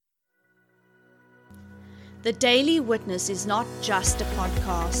The Daily Witness is not just a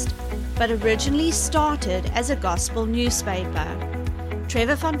podcast, but originally started as a gospel newspaper.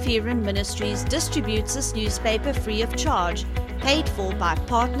 Trevor van Vieren Ministries distributes this newspaper free of charge, paid for by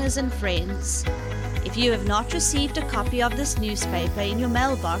partners and friends. If you have not received a copy of this newspaper in your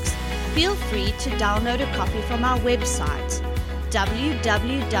mailbox, feel free to download a copy from our website,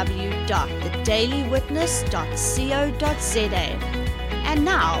 www.thedailywitness.co.za. And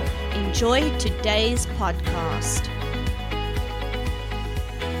now, enjoy today's podcast.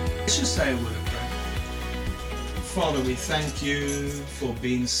 Let's just say a word of prayer. Father, we thank you for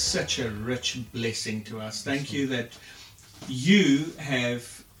being such a rich blessing to us. Thank you that you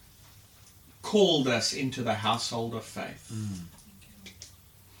have called us into the household of faith.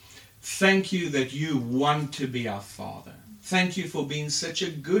 Thank you that you want to be our Father. Thank you for being such a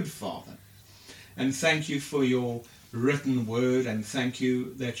good Father. And thank you for your written word, and thank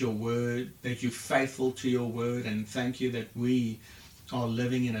you that you're faithful to your word, and thank you that we are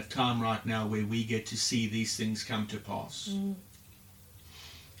living in a time right now where we get to see these things come to pass.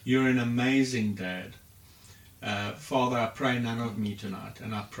 You're an amazing dad. Father, I pray none of me tonight,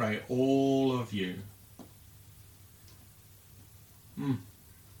 and I pray all of you.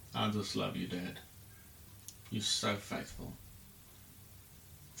 I just love you, Dad. You're so faithful.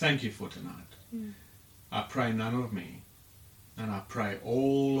 Thank you for tonight. I pray none of me, and I pray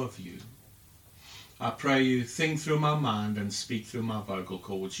all of you. I pray you think through my mind and speak through my vocal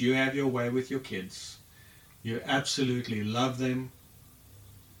cords. You have your way with your kids. You absolutely love them.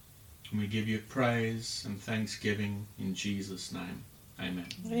 And we give you praise and thanksgiving in Jesus' name. Amen.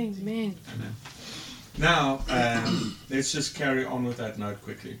 Amen. Amen. Now, let's just carry on with that note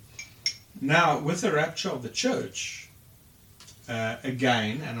quickly. Now, with the rapture of the church,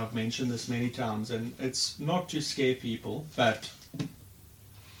 again, and I've mentioned this many times, and it's not to scare people, but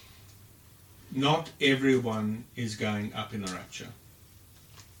not everyone is going up in the rapture.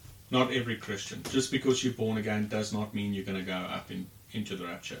 Not every Christian. Just because you're born again does not mean you're going to go up into the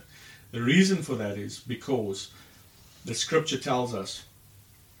rapture. The reason for that is because the scripture tells us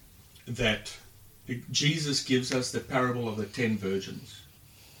that Jesus gives us the parable of the 10 virgins.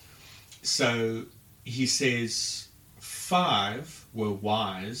 So he says 5 were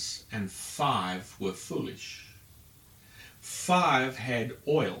wise and 5 were foolish. 5 had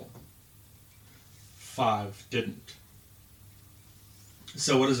oil, 5 didn't.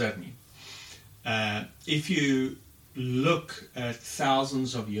 So what does that mean? If you look at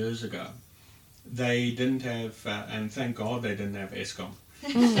thousands of years ago, they didn't have, and thank God they didn't have Eskom,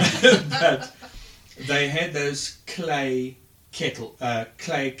 but they had those clay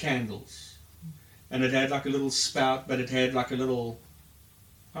candles. And it had like a little spout, but it had like a little,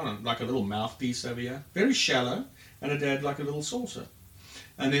 I don't know, like a little mouthpiece over here. Very shallow, and it had like a little saucer.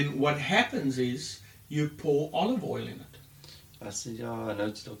 And then what happens is you pour olive oil in it. I see, I know what you're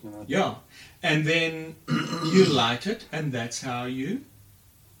talking about. Yeah. And then you light it, and that's how you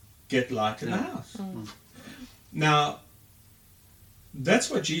get light in the house. Now, that's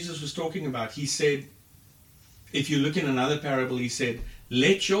what Jesus was talking about. He said, if you look in another parable, he said,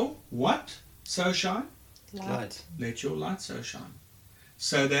 let your what? So shine? Light. Let your light so shine.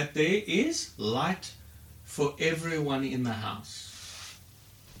 So that there is light for everyone in the house.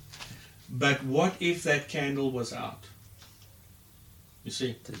 But what if that candle was out? You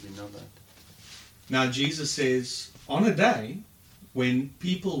see? Did you know that? Now Jesus says, on a day when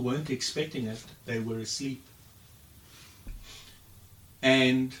people weren't expecting it, they were asleep.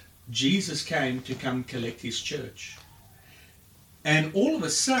 And Jesus came to come collect his church. And all of a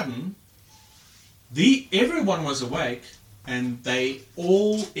sudden, everyone was awake, and they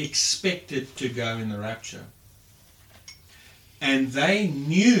all expected to go in the rapture. And they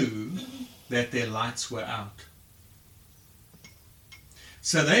knew that their lights were out.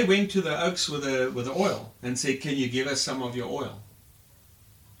 So they went to the oaks with the oil and said, can you give us some of your oil?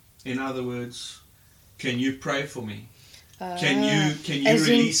 In other words, can you pray for me? Can you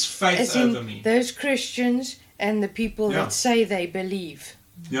release faith over me? Those Christians and the people that say they believe.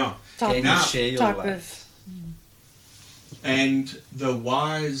 Yeah. Can you share your type life? of. And the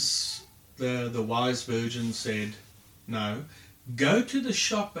wise virgin said, no, go to the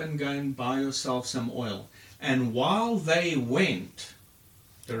shop and go and buy yourself some oil. And while they went,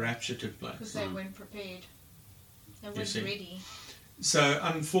 the rapture took place. Because they weren't prepared. They weren't ready. So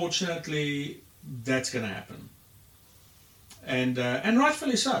unfortunately, that's going to happen. And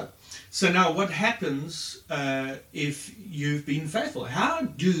rightfully so. So now what happens if you've been faithful? How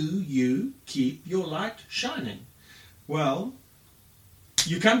do you keep your light shining? Well,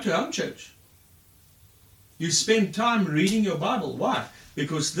 you come to home church. You spend time reading your Bible. Why?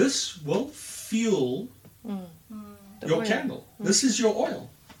 Because this will fuel The Your oil. candle. This is your oil.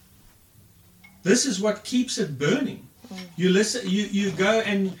 This is what keeps it burning. You listen. You go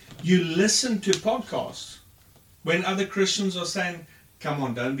and you listen to podcasts when other Christians are saying, "Come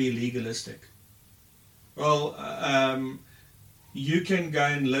on, don't be legalistic." Well, you can go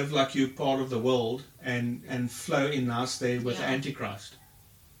and live like you're part of the world and flow in us there with Antichrist.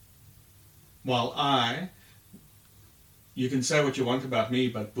 While you can say what you want about me,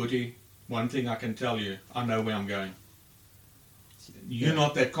 but Boetie, one thing I can tell you, I know where I'm going. You're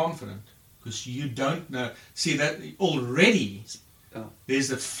not that confident because you don't know. See, that already there's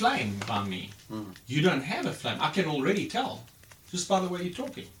a flame by me. You don't have a flame. I can already tell just by the way you're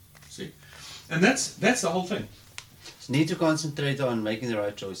talking. See, and that's the whole thing. You need to concentrate on making the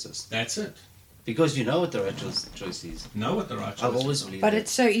right choices. That's it. Because you know what the right choice is. Know what the right choice I've is. always believed But that.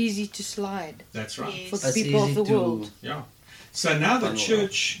 it's so easy to slide That's right. Yes. for the That's people of easy the to- world. Yeah. So now the Funnel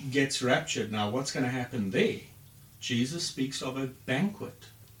church gets raptured. Now what's going to happen there? Jesus speaks of a banquet.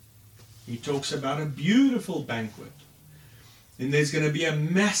 He talks about a beautiful banquet. And there's going to be a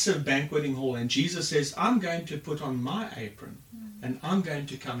massive banqueting hall. And Jesus says, I'm going to put on my apron and I'm going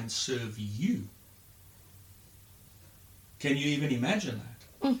to come and serve you. Can you even imagine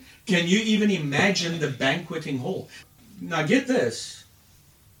that? Can you even imagine the banqueting hall? Now get this.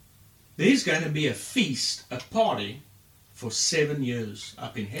 There's going to be a feast, a party, for 7 years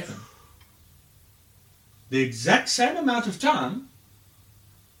up in heaven. The exact same amount of time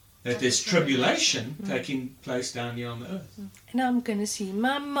that there's tribulation taking place down here on the earth. And I'm going to see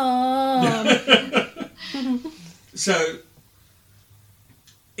my mom. So,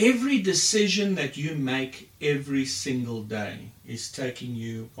 every decision that you make every single day is taking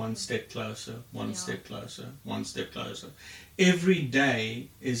you one step closer, one step closer, one step closer. Every day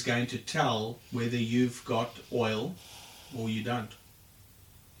is going to tell whether you've got oil or you don't.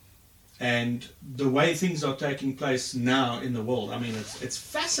 And the way things are taking place now in the world, I mean, it's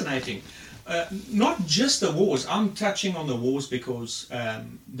fascinating. Not just the wars. I'm touching on the wars because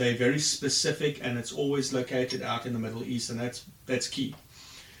they're very specific and it's always located out in the Middle East, and that's key.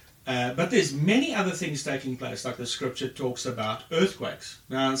 But there's many other things taking place, like the scripture talks about earthquakes.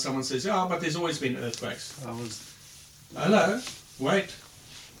 Now someone says, but there's always been earthquakes. Hello, wait.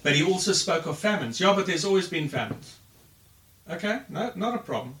 But he also spoke of famines. Yeah, but there's always been famines. Okay, no, not a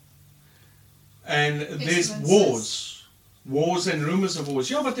problem. And there's wars and rumors of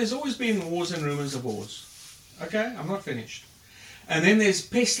wars. Yeah, but there's always been wars and rumors of wars. Okay, I'm not finished. And then there's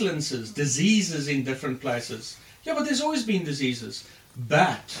pestilences, diseases in different places. Yeah, but there's always been diseases.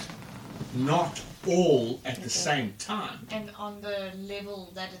 But not all at the same time. And on the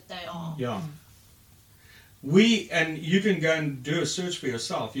level that they are. Yeah. And you can go and do a search for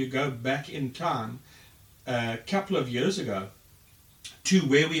yourself. You go back in time a couple of years ago to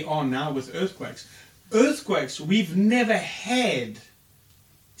where we are now with earthquakes. Earthquakes, we've never had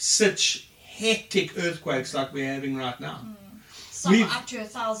such hectic earthquakes like we're having right now. Some are up to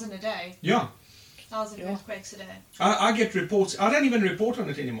 1,000 a day. Yeah. 1,000 earthquakes a day. I get reports. I don't even report on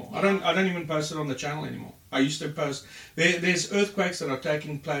it anymore. I don't even post it on the channel anymore. I used to post. There's earthquakes that are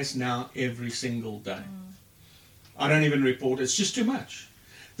taking place now every single day. I don't even report. It's just too much.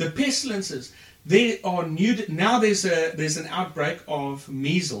 The pestilences. There are now there's an outbreak of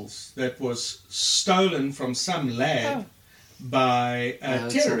measles that was stolen from some lab by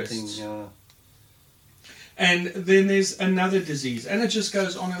terrorists. And then there's another disease, and it just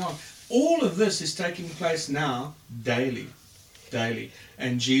goes on and on. All of this is taking place now daily.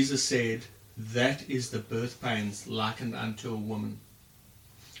 And Jesus said, that is the birth pains likened unto a woman.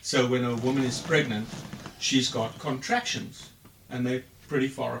 So when a woman is pregnant, she's got contractions, and they're pretty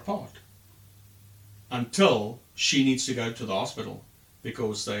far apart. Until she needs to go to the hospital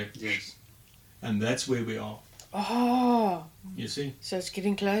because and that's where we are. Oh, you see? So it's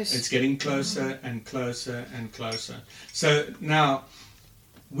getting close. It's getting closer and closer and closer. So now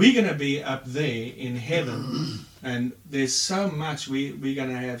we're going to be up there in heaven, and there's so much. We're going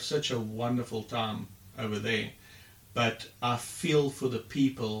to have such a wonderful time over there. But I feel for the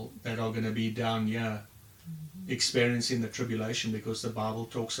people that are going to be down here experiencing the tribulation, because the Bible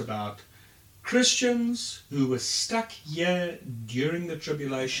talks about Christians who were stuck here during the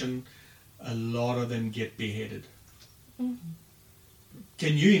tribulation. A lot of them get beheaded. Can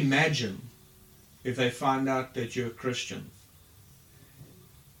you imagine if they find out that you're a Christian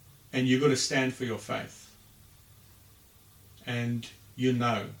and you've got to stand for your faith, and you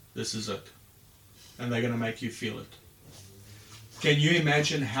know this is it, and they're going to make you feel it? Can you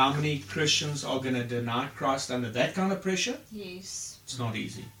imagine how many Christians are going to deny Christ under that kind of pressure? Yes. It's not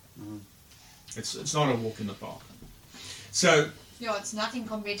easy. It's not a walk in the park. So Yeah, it's nothing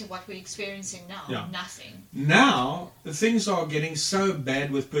compared to what we're experiencing now. Yeah. Nothing. Now, things are getting so bad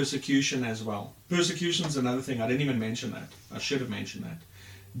with persecution as well. Persecution is another thing. I didn't even mention that. I should have mentioned that.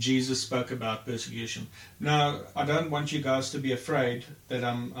 Jesus spoke about persecution. Now, I don't want you guys to be afraid that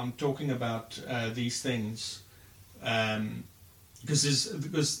I'm talking about these things,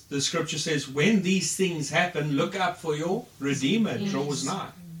 because the scripture says, when these things happen, look out for your Redeemer draws nigh.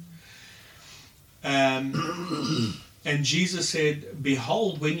 And Jesus said,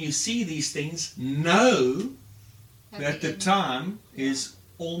 behold, when you see these things, know that the time is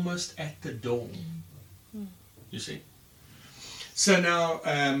almost at the door. You see? So now,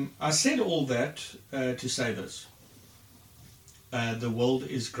 I said all that to say this. The world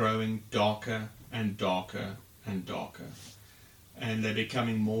is growing darker and darker and darker. And they're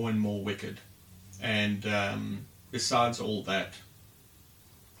becoming more and more wicked. And besides all that,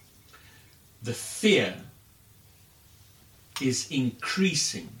 the fear is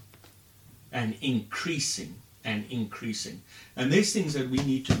increasing and increasing and increasing. And there's things that we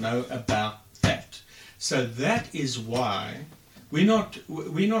need to know about that. So that is why we're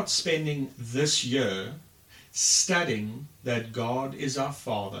not spending this year studying that God is our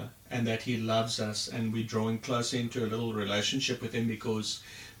Father and that He loves us, and we're drawing closer into a little relationship with Him because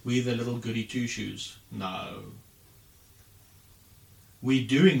we're the little goody two-shoes. No. We're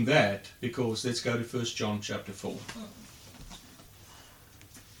doing that because, let's go to 1 John chapter 4.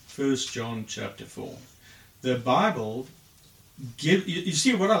 1 John chapter 4. The Bible, you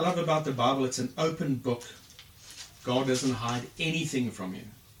see what I love about the Bible, it's an open book. God doesn't hide anything from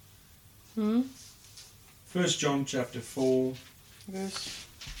you. 1 John chapter 4. Verse.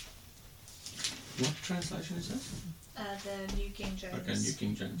 What translation is that? The New King James. Okay, New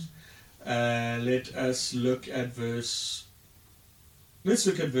King James. Let us look at verse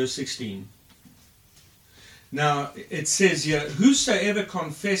 16. Now, it says here, whosoever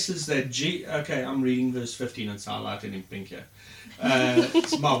confesses that okay, I'm reading verse 15, it's highlighted in pink here.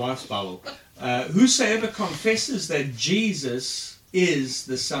 It's my wife's Bible. Whosoever confesses that Jesus is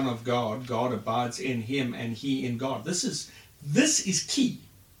the Son of God, God abides in him and he in God. This is key.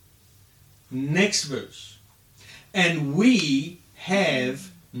 Next verse. And we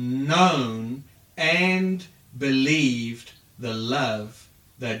have known and believed the love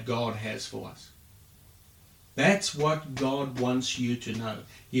that God has for us. That's what God wants you to know.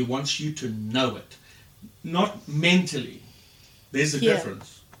 He wants you to know it. Not mentally. There's a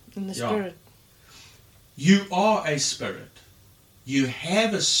difference. In the spirit. You are a spirit. You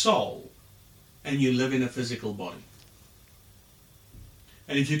have a soul. And you live in a physical body.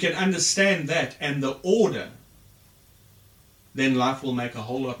 And if you can understand that and the order, then life will make a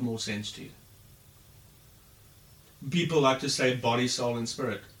whole lot more sense to you. People like to say body, soul, and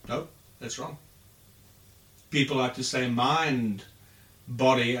spirit. No, that's wrong. People like to say mind,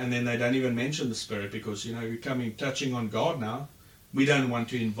 body, and then they don't even mention the spirit because, you're touching on God now. We don't want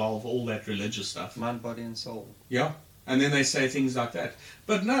to involve all that religious stuff. Mind, body, and soul. Yeah. And then they say things like that.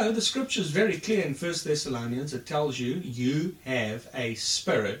 But no, the scripture is very clear in 1 Thessalonians. It tells you have a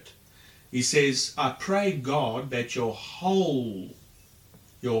spirit. He says, I pray God that your whole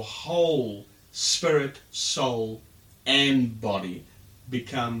spirit, soul, and body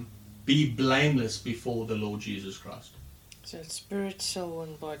be blameless before the Lord Jesus Christ. So it's spirit, soul,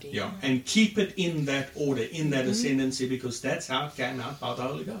 and body. Yeah, and keep it in that order, in that ascendancy, because that's how it came out by the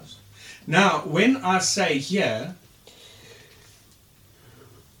Holy Ghost. Now, when I say here,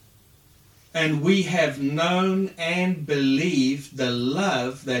 and we have known and believed the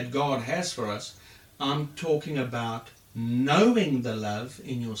love that God has for us, I'm talking about knowing the love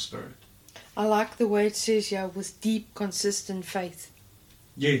in your spirit. I like the way it says here, with deep, consistent faith.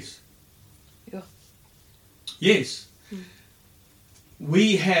 Yes. Yeah. Yes.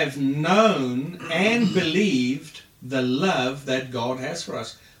 We have known and believed the love that God has for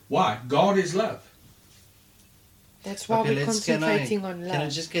us. Why? God is love. That's why we're concentrating on love. Can I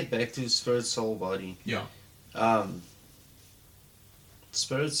just get back to spirit, soul, body? Yeah.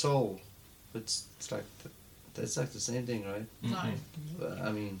 Spirit, soul. It's like that's like the same thing, right? No.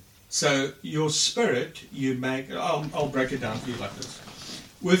 I mean. So your spirit, you make. I'll break it down for you like this.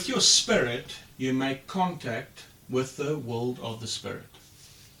 With your spirit, you make contact with the world of the spirit.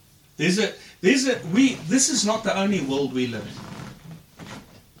 This is not the only world we live in.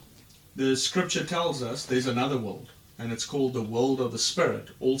 The scripture tells us there's another world, and it's called the world of the spirit,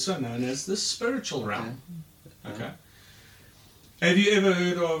 also known as the spiritual realm. Okay. Have you ever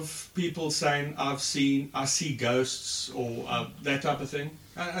heard of people saying, I see ghosts, or that type of thing?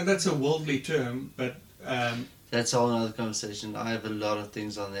 And that's a worldly term, but That's a whole other conversation. I have a lot of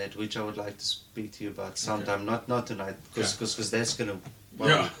things on that which I would like to speak to you about sometime. Not tonight, because that's gonna.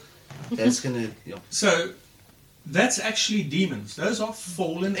 Well, that's gonna. You know. So that's actually demons. Those are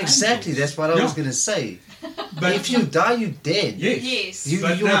fallen Exactly. angels. That's what I was gonna say. But If you die, you're dead. yes. Yes.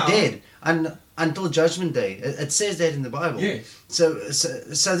 But You're now- dead until Judgment Day. It says that in the Bible. Yes. So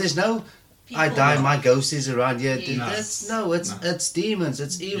there's no. I People- die. My ghost is around here. Yes. It's demons.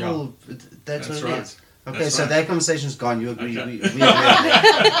 It's evil. That's what it right. is. Okay, That's so right. that conversation's gone. You agree? Okay. We agree. on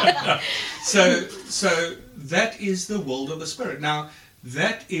that. So that is the world of the spirit. Now,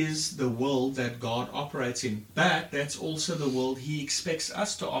 that is the world that God operates in, but that's also the world He expects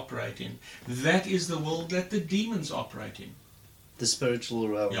us to operate in. That is the world that the demons operate in. The spiritual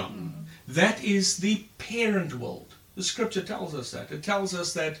realm. Yeah. That is the parent world. The scripture tells us that. It tells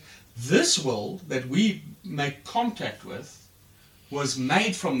us that this world that we make contact with was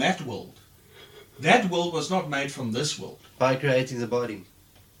made from that world. That world was not made from this world. By creating the body.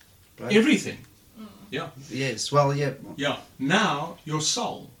 Right? Everything. Yeah. Yes. Well, yeah. Yeah. Now, your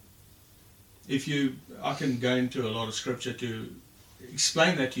soul. I can go into a lot of scripture to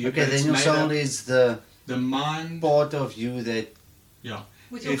explain that to you. Okay, but it's then your made soul up- is the the mind. part of you that Yeah.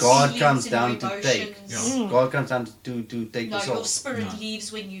 With your God feelings comes and down your to take. emotions. Yeah. God comes down to take No, the soul. your spirit No.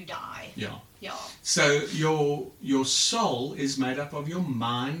 leaves when you die. Yeah. Yeah. So your soul is made up of your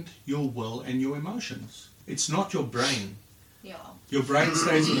mind, your will, and your emotions. It's not your brain. Yeah. Your brain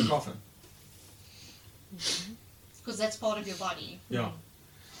stays in the coffin. Because that's part of your body. Yeah.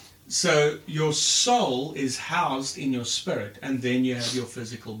 So your soul is housed in your spirit, and then you have your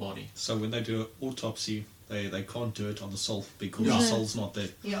physical body. So when they do an autopsy, they can't do it on the soul because Yeah. the soul's not there.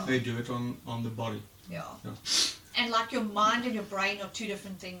 Yeah. They do it on the body. Yeah. Yeah. And like your mind and your brain are two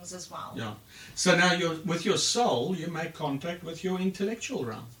different things as well. Yeah. So now with your soul, you make contact with your intellectual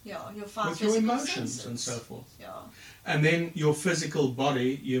realm, Yeah. Your five with your physical emotions senses. and so forth. Yeah. And then your physical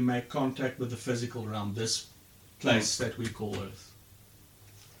body, you make contact with the physical realm, this place that we call Earth.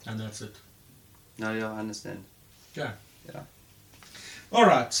 And that's it. No, yeah, I understand. Okay. Yeah. All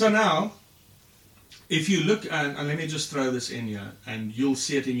right. So now, if you look, and let me just throw this in here, and you'll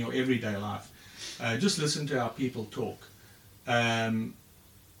see it in your everyday life. Just listen to how people talk.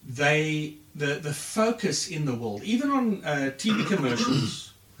 The focus in the world, even on TV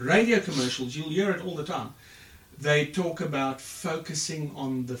commercials, radio commercials, you'll hear it all the time. They talk about focusing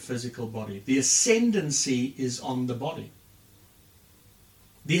on the physical body. The ascendancy is on the body.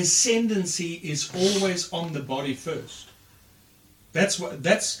 The ascendancy is always on the body first.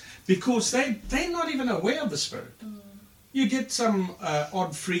 That's because they're not even aware of the spirit. You get some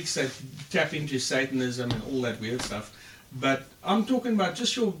odd freaks that tap into Satanism and all that weird stuff, but I'm talking about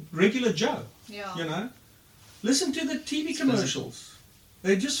just your regular Joe. Yeah. You know, listen to the TV commercials.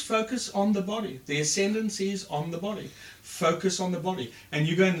 They just focus on the body. The ascendancy is on the body. Focus on the body, and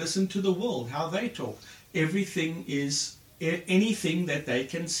you go and listen to the world, how they talk. Everything is anything that they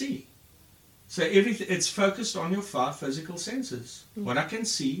can see. So everything, it's focused on your five physical senses. What I can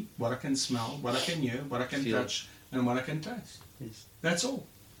see, what I can smell, what I can hear, what I can Feel. touch, and what I can taste. Yes. That's all.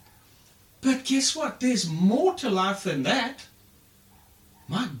 But guess what? There's more to life than that.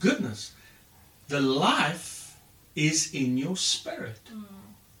 My goodness. The life is in your spirit.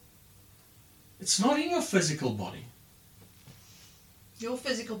 It's not in your physical body. Your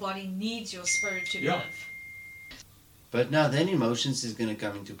physical body needs your spirit to Yeah. live. But now then emotions is going to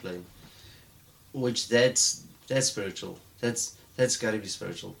come into play, which that's spiritual. That's got to be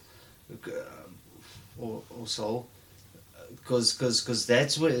spiritual, or soul, because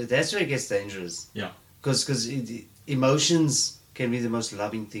that's where it gets dangerous. Yeah. Because emotions can be the most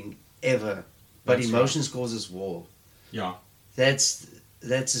loving thing ever, but That's emotions causes war. Yeah. That's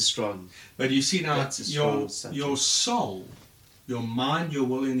a strong. But you see now, That's a strong your subject. soul, your mind, your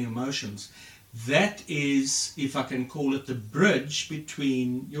will, and your emotions, that is, if I can call it, the bridge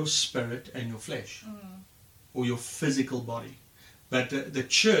between your spirit and your flesh, or your physical body. But the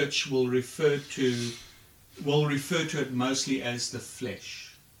church will refer to it mostly as the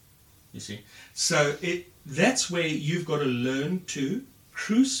flesh. You see, so that's where you've got to learn to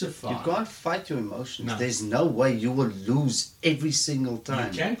crucify. You can't fight your emotions. No. There's no way you will lose every single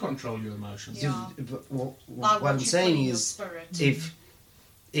time. You can control your emotions. Yeah. By What I'm you saying put in your is, spirit.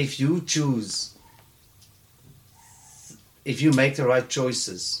 if you choose, if you make the right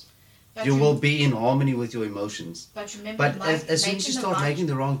choices, But you will be in harmony with your emotions. But remember, But as soon as you start making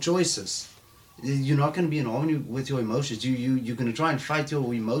the wrong choices, you're not going to be in harmony with your emotions. You're going to try and fight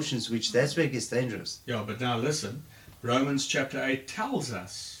your emotions, which that's where it gets dangerous. Yeah, but now listen, Romans chapter 8 tells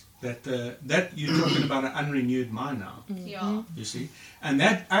us that that you're talking about an unrenewed mind now, Yeah. you see. And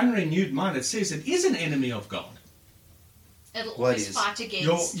that unrenewed mind, it says it is an enemy of God. It'll What always is? fight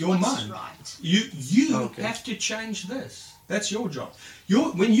against Your what's mind. right. You Okay. have to change this. That's your job.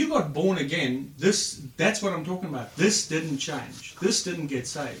 When you got born again, that's what I'm talking about. This didn't change. This didn't get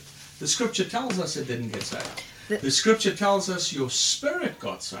saved. The scripture tells us it didn't get saved. The scripture tells us your spirit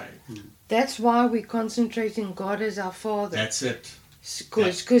got saved. That's why we concentrate in God as our Father. That's it.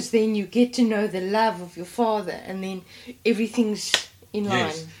 Because then you get to know the love of your Father, and then everything's in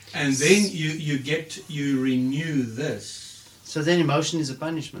Yes. line. And then you renew this. So then emotion is a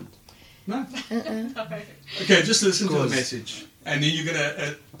punishment. No. Okay, just listen to the Course. message, and then you're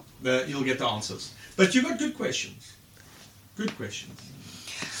gonna you'll get the answers. But you got good questions. Good questions.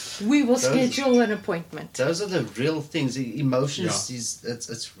 We will Those- schedule an appointment. Those are the real things. Emotions Yeah.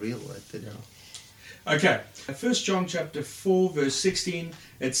 it's real. Okay, 1 John chapter 4 verse 16,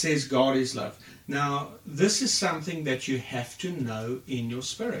 it says God is love. Now, this is something that you have to know in your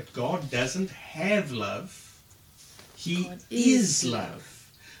spirit. God doesn't have love. He God is is love.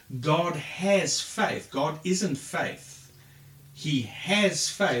 God has faith. God isn't faith. He has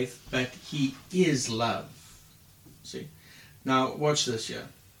faith, but he is love. See? Now, watch this here.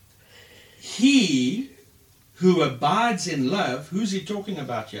 He who abides in love, who's he talking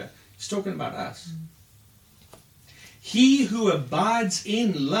about here? He's talking about us. He who abides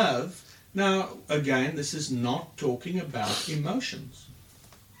in love. Now, again, this is not talking about emotions.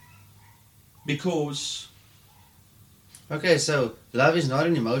 Because, Okay, so love is not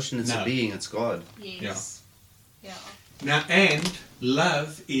an emotion, it's No. a being, it's God. Yes. Yeah. now, and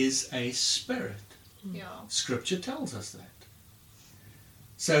love is a spirit. Yeah. Scripture tells us that.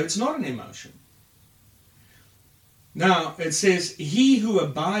 So it's not an emotion. Now, it says, he who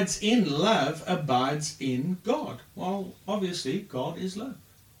abides in love abides in God. Well, obviously, God is love.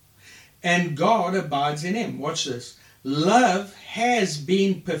 And God abides in him. Watch this. Love has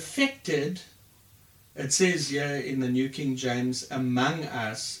been perfected. It says here in the New King James, among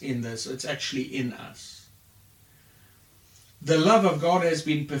us in this. It's actually in us. The love of God has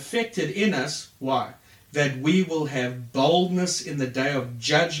been perfected in us. Why? That we will have boldness in the day of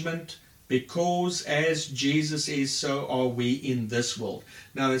judgment, because as Jesus is, so are we in this world.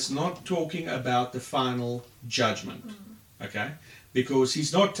 Now, it's not talking about the final judgment, okay? Because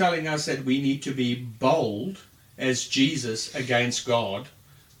he's not telling us that we need to be bold as Jesus against God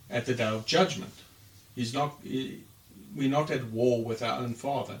at the day of judgment. We're not at war with our own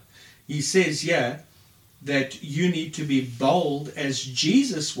Father. He says, yeah, that you need to be bold as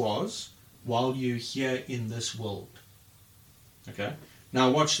Jesus was while you're here in this world. Okay? Now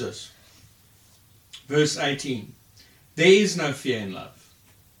watch this. Verse 18. There is no fear in love.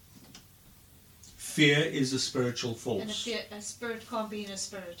 Fear is a spiritual force. And a spirit can't be in a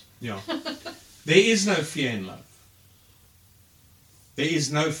spirit. Yeah. There is no fear in love. There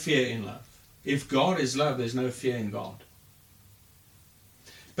is no fear in love. If God is love, there's no fear in God.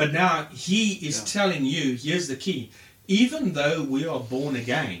 But now he is telling you, here's the key. Even though we are born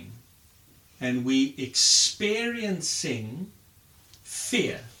again and we experiencing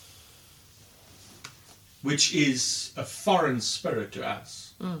fear, which is a foreign spirit to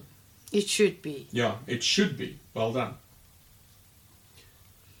us. It should be. Yeah, it should be. Well done.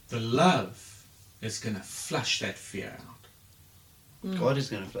 The love is going to flush that fear out. God is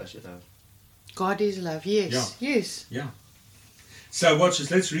going to flush it out. God is love. Yes. Yeah. Yes. Yeah. So watch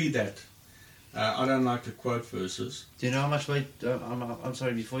this. Let's read that. I don't like to quote verses. Do you know how much weight? I'm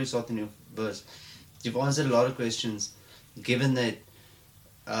sorry, before you start in your verse, you've answered a lot of questions, given that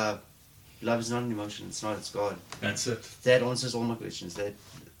love is not an emotion, it's not, it's God. That's it. That answers all my questions. That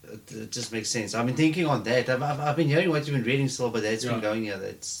it just makes sense. I've been thinking on that. I've been hearing what you've been reading still, but that's been going here.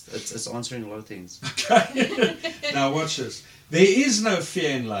 It's answering a lot of things. Okay. Now watch this. There is no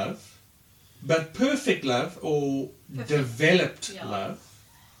fear in love, but perfect love or developed love,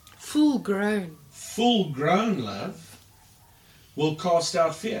 Full grown. full-grown love, will cast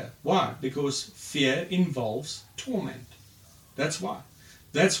out fear. Why? Because fear involves torment. That's why.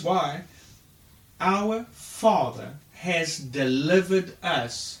 That's why our Father has delivered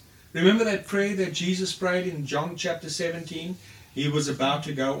us. Remember that prayer that Jesus prayed in John chapter 17? He was about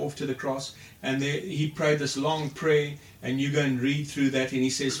to go off to the cross, and he prayed this long prayer, and you go and read through that, and he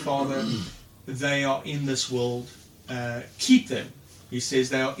says, Father, they are in this world, keep them. He says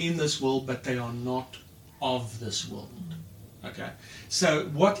they are in this world, but they are not of this world. Okay? So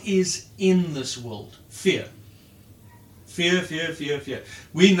what is in this world? Fear. Fear, fear, fear, fear.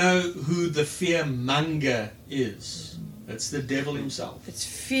 We know who the fearmonger is. It's the devil himself. It's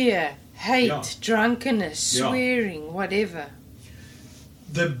fear, hate, drunkenness, Yeah. swearing, whatever.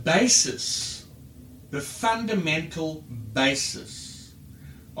 The basis, the fundamental basis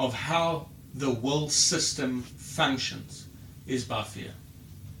of how the world system functions is by fear.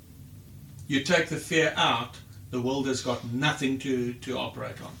 You take the fear out, the world has got nothing to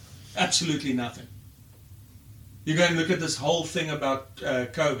operate on. Absolutely nothing. You go and look at this whole thing about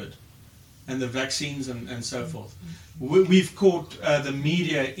COVID and the vaccines and so forth. We've caught the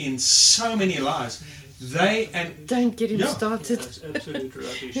media in so many lies. Don't get him started. That's absolute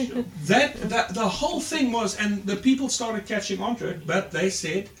rubbish. Yeah. That the whole thing was, and the people started catching on to it, but they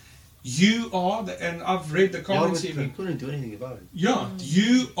said, you are, and I've read the comments We even, couldn't do anything about it. yeah,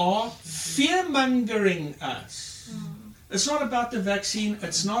 you are fear-mongering us. It's not about the vaccine,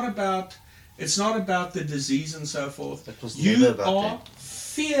 it's not about the disease and so forth. It was You never about are that.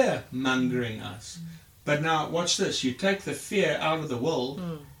 fear-mongering us. But now, watch this, you take the fear out of the world,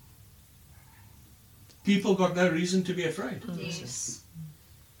 people got no reason to be afraid. Yes.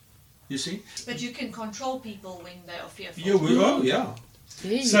 You see? But you can control people when they are fearful. Yeah, yeah.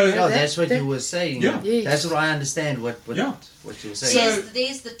 There you So- go. No, that's what you were saying. Yeah. Yes. That's what I understand. What Yeah. you were saying.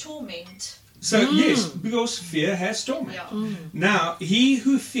 There's the torment. So, yes, because fear has torment. Yeah. Now, he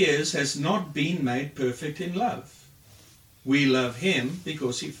who fears has not been made perfect in love. We love him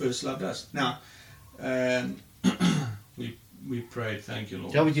because he first loved us. Now, we prayed, thank you,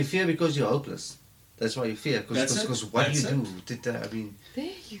 Lord. Yeah, but you fear because you're hopeless. That's why you fear. That's it. Because what That's do you do? I mean, There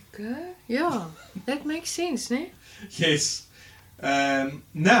you go. Yeah, that makes sense, ne? Yes.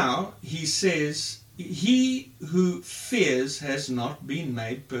 Now, he says, he who fears has not been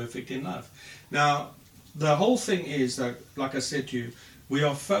made perfect in love. Now, the whole thing is that, like I said to you, we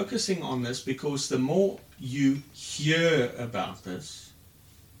are focusing on this because the more you hear about this,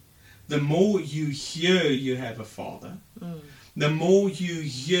 the more you hear you have a father, the more you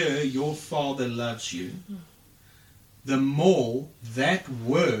hear your father loves you, the more that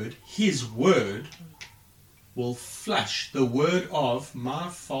word, his word, will flush the word of my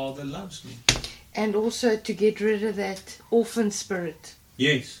father loves me. And also to get rid of that orphan spirit.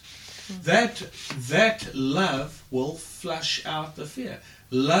 Yes. That love will flush out the fear.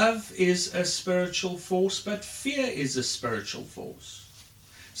 Love is a spiritual force, but fear is a spiritual force.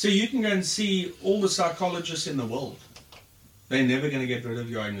 So you can go and see all the psychologists in the world. They're never going to get rid of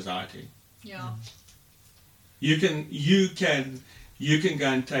your anxiety. Yeah. You can go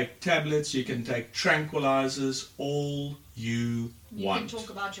and take tablets, you can take tranquilizers, all you You want. can talk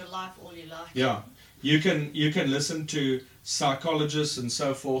about your life all you like. Yeah, you can listen to psychologists and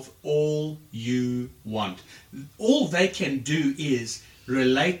so forth all you want. All they can do is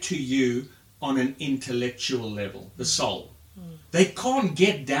relate to you on an intellectual level, the soul. They can't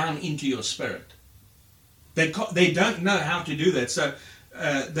get down into your spirit. They don't know how to do that. So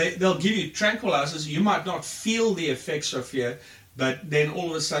they'll give you tranquilizers. You might not feel the effects of fear, but then all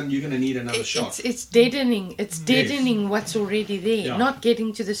of a sudden you're going to need another shot. It's deadening. It's deadening what's already there, Yeah. not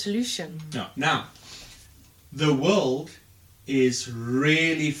getting to the solution. No. Now, the world is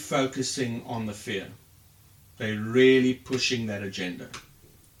really focusing on the fear. They're really pushing that agenda.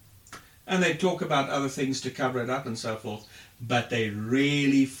 And they talk about other things to cover it up and so forth, but they're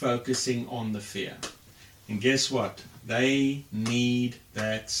really focusing on the fear. And guess what? They need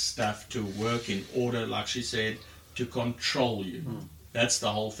that stuff to work in order, like she said, to control you. That's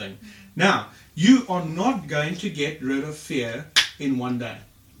the whole thing. Now, you are not going to get rid of fear in one day.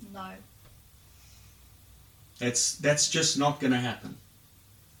 No. That's just not going to happen.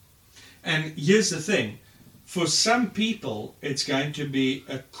 And here's the thing. For some people, it's going to be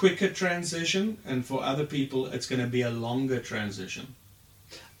a quicker transition, and for other people, it's going to be a longer transition.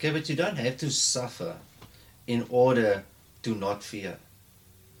 okay, but you don't have to suffer in order to not fear.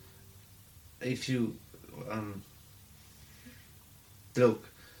 If you look,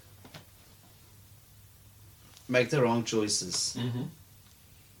 make the wrong choices. Mm-hmm.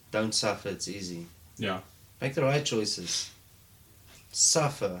 Don't suffer. It's easy. Yeah. Make the right choices.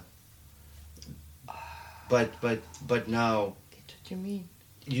 Suffer. But now Get what you mean.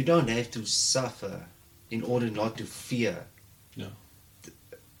 you don't have to suffer in order not to fear. No.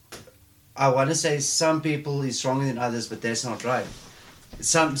 I want to say some people is stronger than others, but that's not right.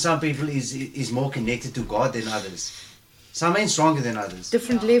 Some people is more connected to God than others. Some ain't stronger than others.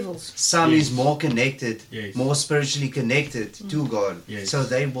 Different levels. Some Yes. is more connected, Yes. more spiritually connected to God. Yes. So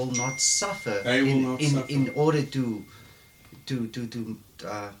they will not suffer. They will not suffer. in order to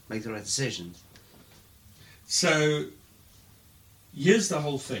make the right decisions. So, here's the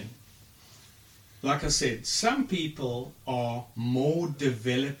whole thing. Like I said, some people are more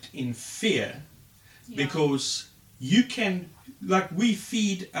developed in fear Yeah. because you can, like we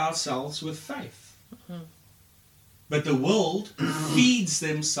feed ourselves with faith. But the world feeds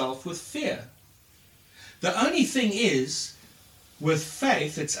themselves with fear. The only thing is, with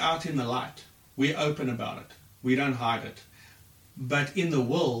faith, it's out in the light. We're open about it. We don't hide it. But in the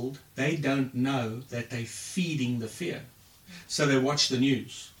world, they don't know that they're feeding the fear. So they watch the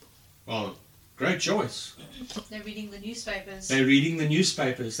news. Well, great choice. They're reading the newspapers. They're reading the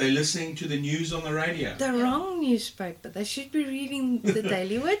newspapers. They're listening to the news on the radio. The wrong newspaper. They should be reading the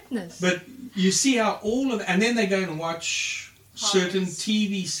Daily Witness. But you see how all of... And then they go and watch certain Horrors.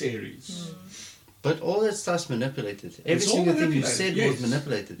 TV series. But all that stuff's manipulated. Every It's all single thing you manipulated, said yes. was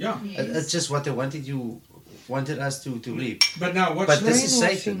manipulated. Yeah. It's just what they wanted us to believe. But now watch But this. this is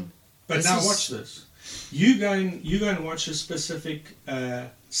Satan. But This now is- watch this. You go and watch a specific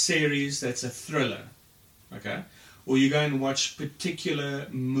series that's a thriller, okay? Or you go and watch particular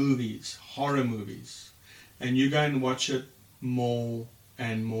movies, horror movies, and you go and watch it more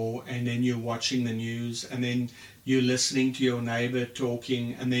and more, and then you're watching the news, and then you're listening to your neighbor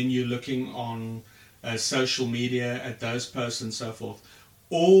talking, and then you're looking on social media at those posts and so forth.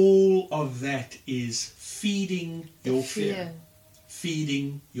 All of that is feeding your fear.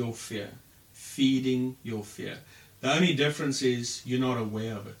 Feeding your fear. Feeding your fear. The only difference is you're not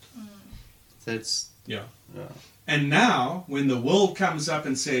aware of it. That's Yeah. yeah. And now, when the world comes up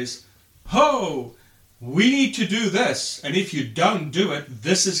and says, "Ho, we need to do this, and if you don't do it,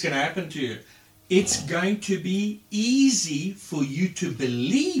 this is going to happen to you," it's going to be easy for you to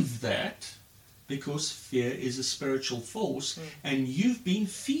believe that, because fear is a spiritual force, and you've been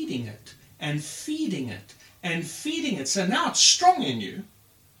feeding it, and feeding it, and feeding it. So now it's strong in you,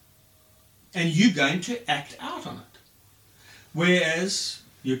 and you're going to act out on it. Whereas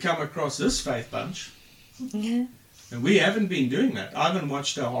you come across this faith bunch, Yeah. and we haven't been doing that. I haven't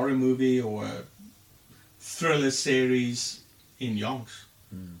watched a horror movie or a thriller series in yonks.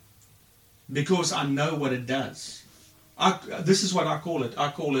 Because I know what it does. This is what I call it.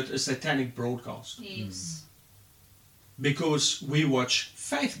 I call it a satanic broadcast. Yes. Because we watch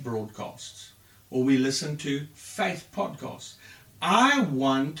faith broadcasts, or we listen to faith podcasts. I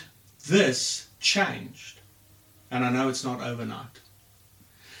want this changed. And I know it's not overnight.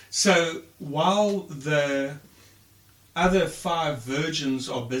 So while the other 5 virgins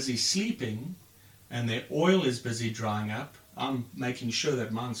are busy sleeping and their oil is busy drying up, I'm making sure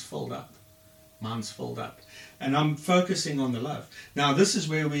that mine's filled up. Mine's filled up. And I'm focusing on the love. Now this is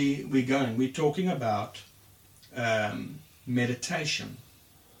where we're going. We're talking about meditation.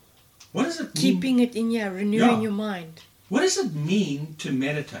 What does it mean? Keeping it in your, renewing Yeah. your mind. What does it mean to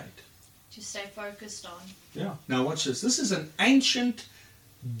meditate? To stay focused on. Yeah. Now watch this. This is an ancient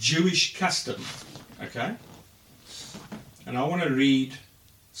Jewish custom. Okay? And I want to read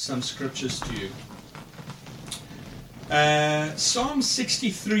some scriptures to you. Psalm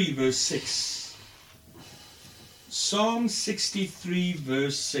 63 verse 6. Psalm 63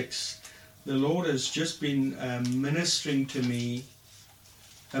 verse 6. The Lord has just been ministering to me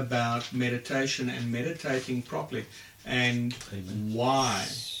about meditation and meditating properly. And Amen. why?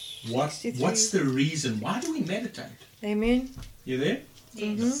 What's the reason? Why do we meditate? Amen. You there?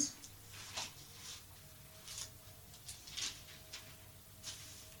 Yes.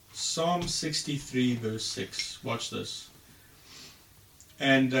 Psalm 63 verse 6. Watch this.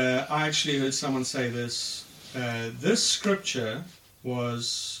 And I actually heard someone say this. This scripture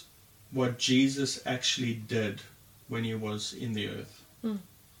was what Jesus actually did when he was in the earth.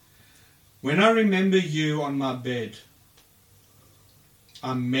 When I remember you on my bed,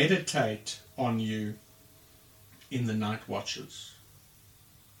 I meditate on you in the night watches.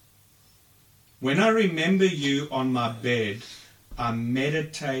 When I remember you on my bed, I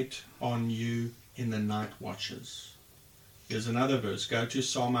meditate on you in the night watches. Here's another verse. Go to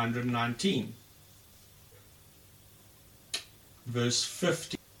Psalm 119, verse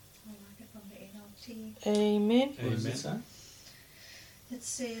 50. I like it from the NLT. Amen. What does it say? It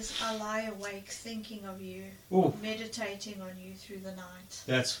says, I lie awake thinking of you, Oh, meditating on you through the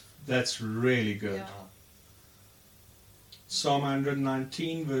night. that's really good. Yeah. Psalm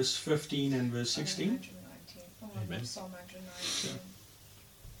 119, verse 15 and verse 16. 119. Oh, I Amen. love Psalm 119.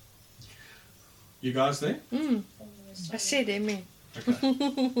 You guys there? Mm. Oh, there's so I said amen. Okay.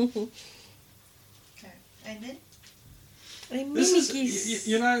 Okay. And then? Amen. This is, Nikki's.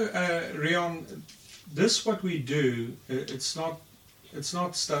 you know, Rion, this what we do, it's not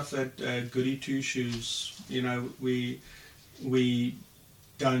stuff that goody two shoes, you know, we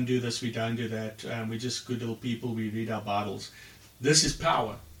don't do this, we don't do that, we're just good little people, we read our Bibles. This is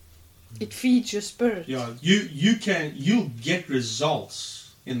power. It feeds your spirit. Yeah, you'll get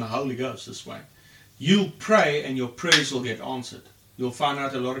results in the Holy Ghost this way. You'll pray and your prayers will get answered. You'll find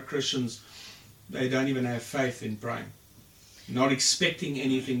out a lot of Christians, they don't even have faith in praying. Not expecting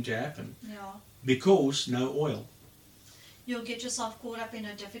anything to happen. Yeah. Because no oil. You'll get yourself caught up in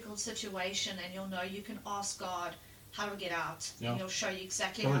a difficult situation and you'll know you can ask God how do I get out? Yeah. And he'll show you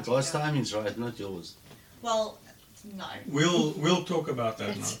exactly Well, how to God's get out. timing's right, not yours. Well, no. We'll talk about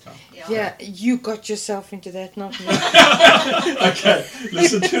that another time. Yeah, you got yourself into that, not me. Okay,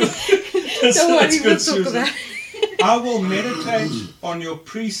 listen to it. Don't worry, That's we'll good, talk Susan. about it. I will meditate on your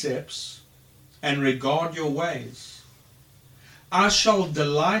precepts and regard your ways. I shall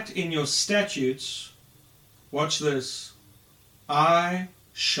delight in your statutes. Watch this. I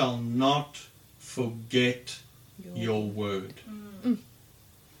shall not forget your word.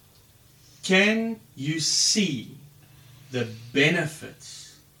 Can you see the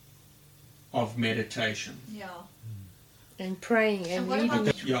benefits of meditation? Yeah. And praying and And what reading.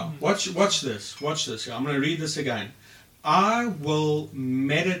 about Yeah, watch this. Watch this. I'm going to read this again. I will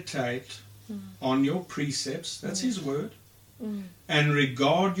meditate on your precepts. That's His word. And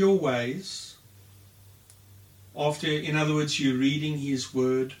regard your ways. After, in other words, you're reading His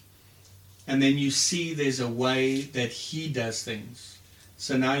word, and then you see there's a way that He does things.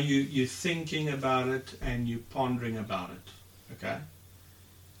 So now you're thinking about it and you're pondering about it. Okay?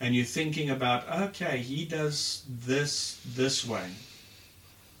 And you're thinking about, okay, He does this way.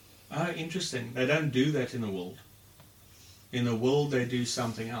 Ah, interesting. They don't do that in the world. In the world, they do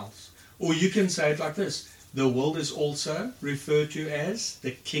something else. Or you can say it like this. The world is also referred to as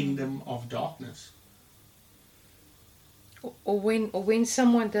the kingdom of darkness. Or when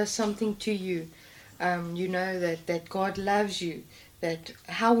someone does something to you, you know that God loves you. That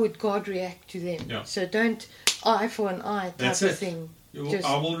how would God react to them? Yeah. So don't eye for an eye type That's of it. thing. You will- Just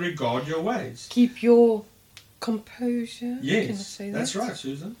I will regard your ways. keep your composure. Can I Yes, say that's that? right,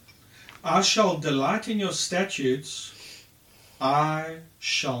 Susan. I shall delight in your statutes. I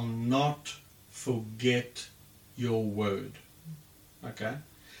shall not forget your word. Okay?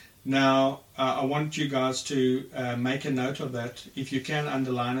 Now, I want you guys to make a note of that. If you can,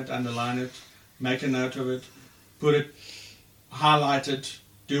 underline it, make a note of it, put it, highlight it,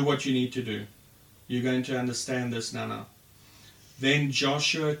 do what you need to do. You're going to understand this now. Then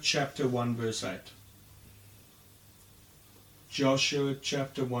Joshua chapter 1 verse 8. Joshua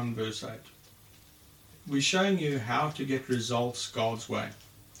chapter 1 verse 8. We're showing you how to get results God's way.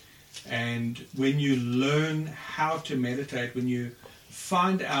 And when you learn how to meditate, when you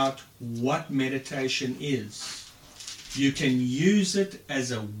find out what meditation is, you can use it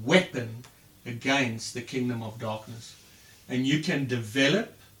as a weapon against the kingdom of darkness. And you can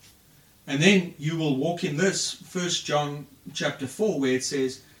develop, and then you will walk in this 1 John chapter 4 where it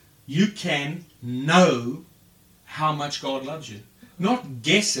says, you can know how much God loves you. Not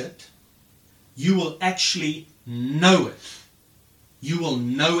guess it, you will actually know it. You will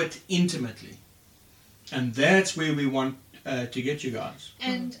know it intimately. And that's where we want to get you guys.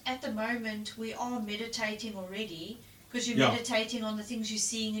 And at the moment, we are meditating already, because you're Yeah. meditating on the things you're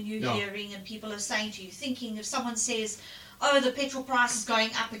seeing and you're Yeah. hearing, and people are saying to you, thinking if someone says, oh, the petrol price is going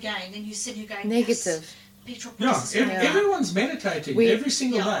up again, and you sit here going, Negative. yes, petrol Yeah, price is going up. everyone's meditating We- every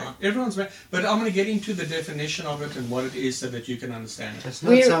single Yeah. day. Everyone's but I'm going to get into the definition of it and what it is so that you can understand it. It's not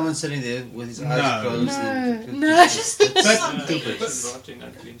We're- someone sitting there with his eyes No. closed. No. Just think But- something. Rotting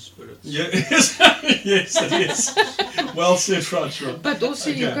unclean spirits. Yes, yes, it is. Well said, Francois. But also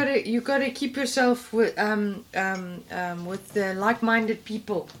Okay. you gotta keep yourself with the like-minded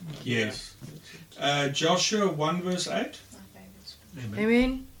people. Yes. Joshua 1 verse 8. My favourite.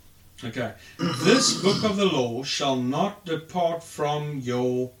 Amen. Okay. This book of the law shall not depart from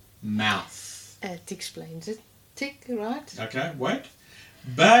your mouth. It explains it. Tick, right? Okay, wait.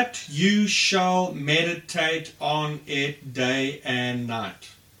 But you shall meditate on it day and night,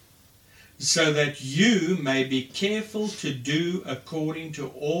 so that you may be careful to do according to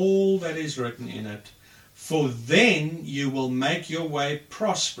all that is written in it. For then you will make your way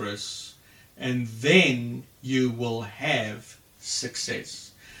prosperous, and then you will have success.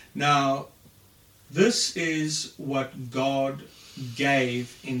 Now, this is what God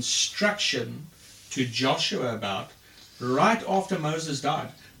gave instruction to Joshua about right after Moses died.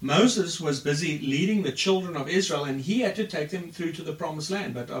 Moses was busy leading the children of Israel, and he had to take them through to the promised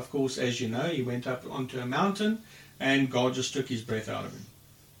land. But of course, as you know, he went up onto a mountain, and God just took his breath out of him,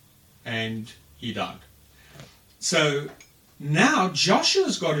 and he died. So now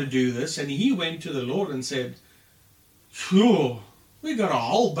Joshua's got to do this, and he went to the Lord and said, "Phew, we got a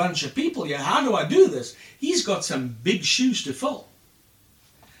whole bunch of people here. How do I do this?" He's got some big shoes to fill.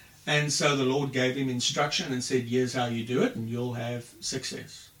 And so the Lord gave him instruction and said, here's how you do it, and you'll have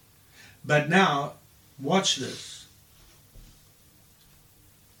success. But now, watch this.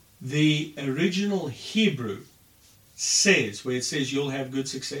 The original Hebrew says, where it says you'll have good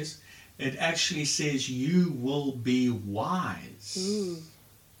success, it actually says you will be wise. Ooh.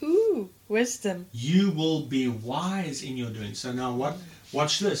 Ooh, wisdom. You will be wise in your doing. So now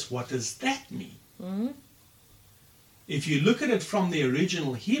watch this. What does that mean? Mm. If you look at it from the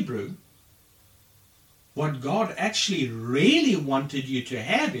original Hebrew, what God actually really wanted you to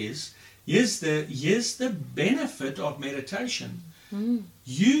have is, here's the benefit of meditation. Mm.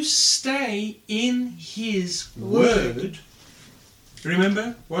 You stay in His Word.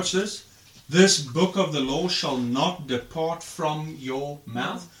 Remember, watch this. This book of the law shall not depart from your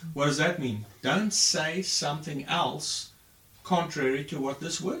mouth. What does that mean? Don't say something else contrary to what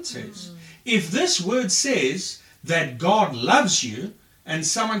this word says. If this word says that God loves you, and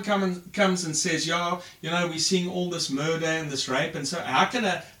someone comes and says, yeah, we're seeing all this murder and this rape, and so how can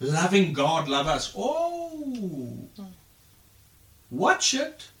a loving God love us? Oh, watch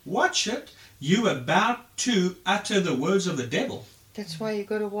it. You're about to utter the words of the devil. That's why you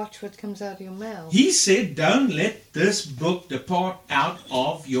got to watch what comes out of your mouth. He said, don't let this book depart out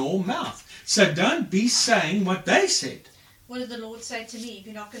of your mouth. So don't be saying what they said. What did the Lord say to me? If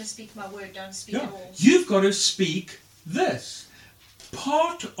you're not going to speak my word, don't speak at all. You've got to speak this.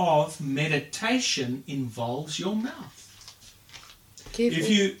 Part of meditation involves your mouth.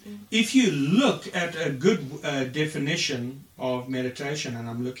 Careful. If you look at a good definition of meditation, and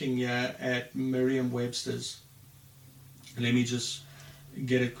I'm looking here at Merriam-Webster's, let me just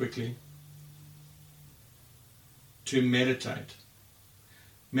get it quickly. To meditate.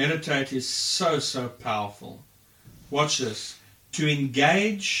 Meditate is so powerful. Watch this. To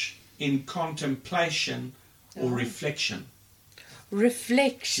engage in contemplation or reflection.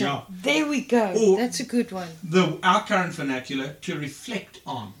 Reflection. Yeah. There we go. Or That's a good one. Our current vernacular, to reflect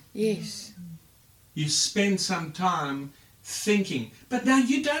on. Yes. You spend some time thinking. But now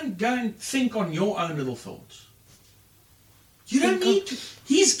you don't go and think on your own little thoughts. You don't need to.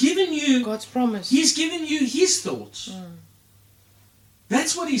 He's given you God's promise. He's given you His thoughts.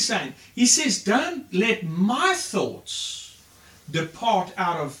 That's what He's saying. He says, don't let my thoughts depart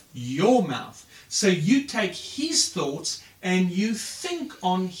out of your mouth. So you take His thoughts and you think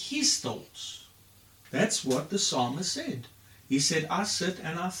on His thoughts. That's what the psalmist said. He said, I sit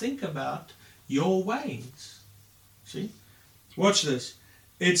and I think about your ways. See? Watch this.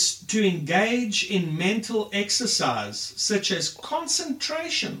 It's to engage in mental exercise, such as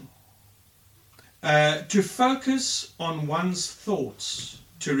concentration, to focus on one's thoughts,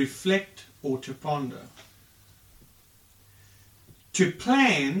 to reflect or to ponder, to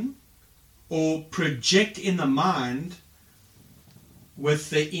plan or project in the mind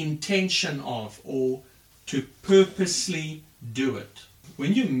with the intention of, or to purposely do it.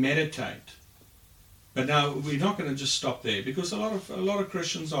 When you meditate, but now we're not going to just stop there, because a lot of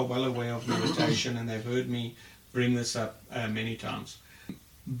Christians are well aware of meditation and they've heard me bring this up many times.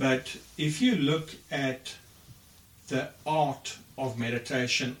 But if you look at the art of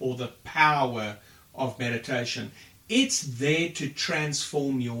meditation or the power of meditation, it's there to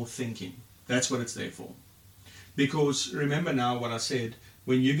transform your thinking. That's what it's there for. Because remember now what I said,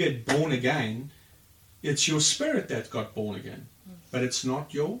 when you get born again, it's your spirit that got born again, but it's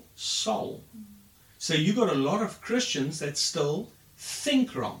not your soul. So you got a lot of Christians that still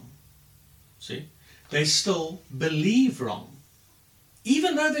think wrong. See? They still believe wrong.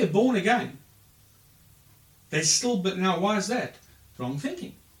 Even though they're born again. They still, but now why is that? Wrong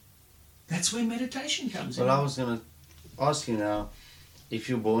thinking. That's where meditation comes in. Well, I was going to ask you now, if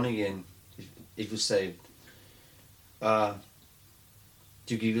you're born again, if you're saved, to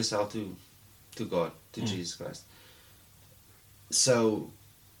give yourself to God, to Jesus Christ. So,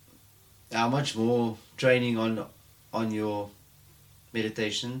 how much more training on your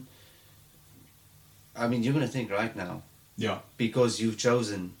meditation? I mean, you're going to think right now. Yeah. Because you've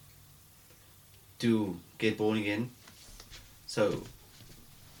chosen to get born again. So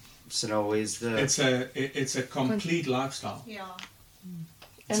now where's the... It's a complete lifestyle. Yeah.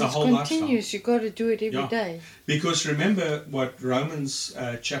 It's and a it's whole continuous. You've got to do it every day. Because remember what Romans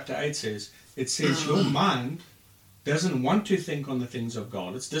chapter 8 says. It says your mind doesn't want to think on the things of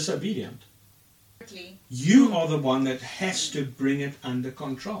God. It's disobedient. You are the one that has to bring it under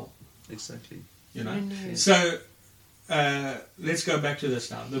control. Exactly. You know. So let's go back to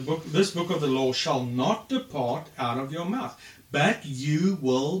this now. This book of the law shall not depart out of your mouth, but you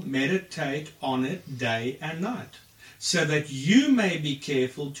will meditate on it day and night, so that you may be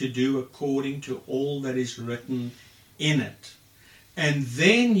careful to do according to all that is written in it. And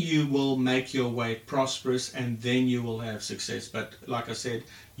then you will make your way prosperous, and then you will have success. But like I said,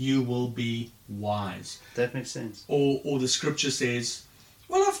 you will be wise. That makes sense. Or the scripture says,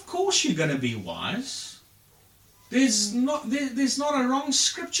 well, of course you're going to be wise. There's not a wrong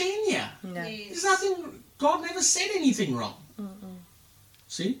scripture in here. No. Yes. There's nothing. God never said anything wrong.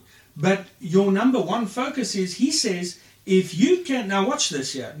 See? But your number one focus is, he says, if you can, now watch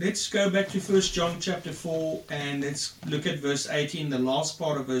this here. Let's go back to 1 John chapter 4 and let's look at verse 18, the last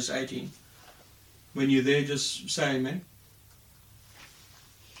part of verse 18. When you're there, just say amen.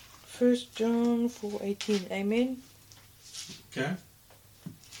 1 John 4:18. Amen. Okay.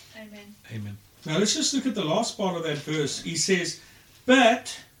 Amen. Amen. Now let's just look at the last part of that verse. He says,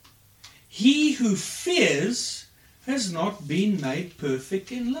 but he who fears has not been made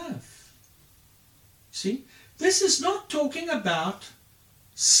perfect in love. See? This is not talking about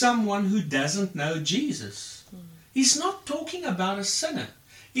someone who doesn't know Jesus. He's not talking about a sinner.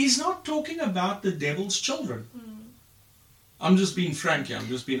 He's not talking about the devil's children. I'm just being frank here. I'm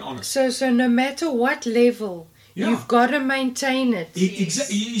just being honest. So no matter what level, Yeah. you've got to maintain it.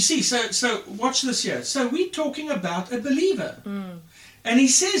 You see, so watch this here. So we're talking about a believer. And he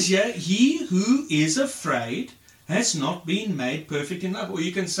says here, he who is afraid has not been made perfect in love. Or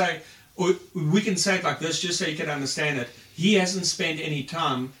you can say, or we can say it like this, just so you can understand it. He hasn't spent any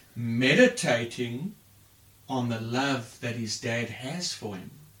time meditating on the love that his dad has for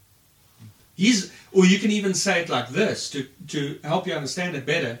him. Or you can even say it like this, to help you understand it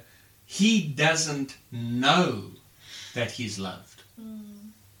better. He doesn't know that he's loved.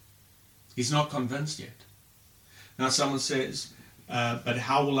 He's not convinced yet. Now someone says, but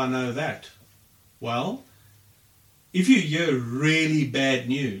how will I know that? Well, if you hear really bad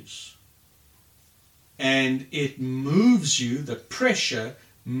news and it moves you, the pressure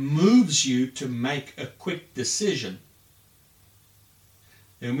moves you to make a quick decision,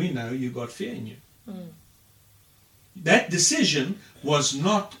 then we know you've got fear in you. That decision was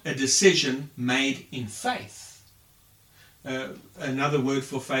not a decision made in faith. Another word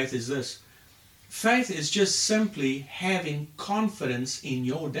for faith is this. Faith is just simply having confidence in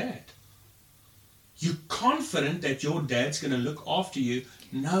your dad. You're confident that your dad's going to look after you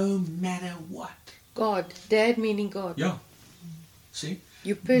no matter what. God, Dad meaning God. Yeah. See?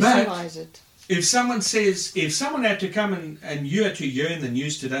 You personalize it. If someone says, if someone had to come and you had to hear in the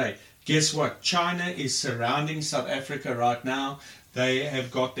news today, guess what? China is surrounding South Africa right now. They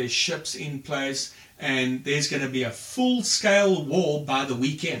have got their ships in place and there's going to be a full-scale war by the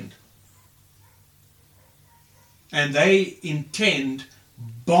weekend. And they intend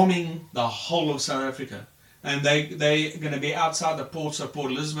bombing the whole of South Africa. And they're going to be outside the ports of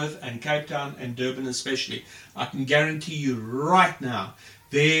Port Elizabeth and Cape Town and Durban especially. I can guarantee you right now,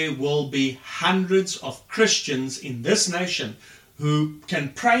 there will be hundreds of Christians in this nation who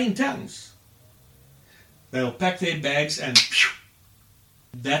can pray in tongues. They'll pack their bags and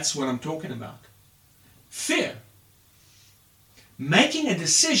that's what I'm talking about. Fear. Making a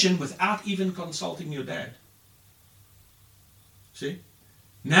decision without even consulting your dad. See?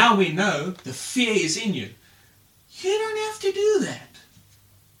 Now we know the fear is in you. You don't have to do that.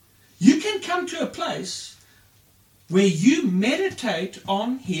 You can come to a place where you meditate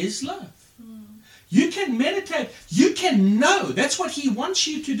on his love. You can meditate. You can know. That's what he wants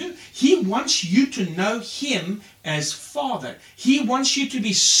you to do. He wants you to know him as Father. He wants you to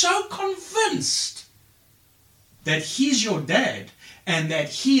be so convinced that he's your dad and that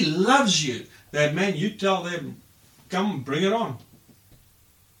he loves you that, man, you tell them, come, bring it on.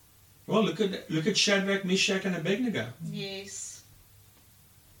 Well, look at Shadrach, Meshach, and Abednego. Yes.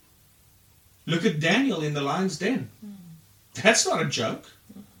 Look at Daniel in the lion's den. That's not a joke.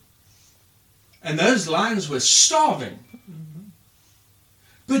 And those lions were starving.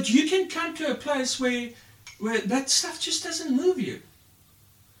 But you can come to a place where that stuff just doesn't move you.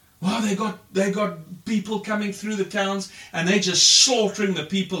 Well, they got people coming through the towns and they're just slaughtering the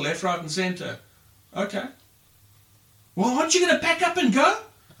people left, right, and center. Okay. Well, aren't you going to pack up and go?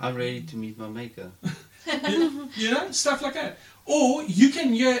 I'm ready to meet my maker. You know, stuff like that. Or you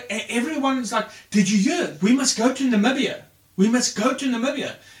can hear, everyone's like, did you hear? We must go to Namibia. We must go to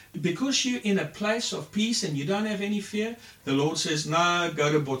Namibia. Because you're in a place of peace and you don't have any fear, the Lord says, no,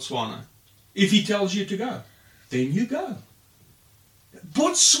 go to Botswana. If he tells you to go, then you go.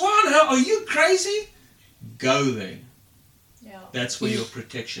 Botswana? Are you crazy? Go there. Yeah. That's where your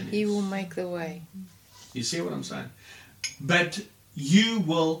protection is. He will make the way. You see what I'm saying? But you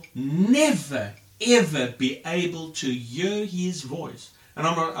will never, ever be able to hear his voice. And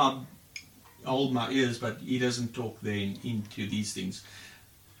I'll hold my ears, but he doesn't talk there into these things.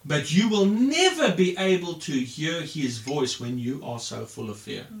 But you will never be able to hear his voice when you are so full of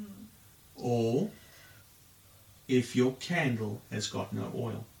fear. Or if your candle has got no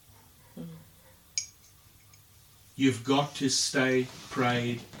oil. You've got to stay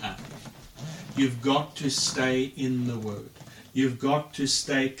prayed up. You've got to stay in the Word. You've got to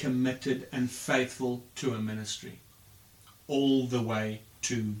stay committed and faithful to a ministry all the way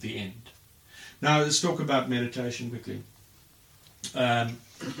to the end. Now let's talk about meditation quickly.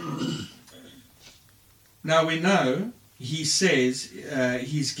 Now we know he says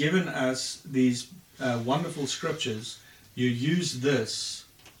he's given us these wonderful scriptures. You use this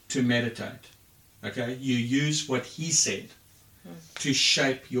to meditate. Okay, you use what he said to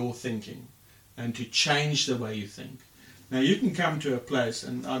shape your thinking and to change the way you think. Now you can come to a place,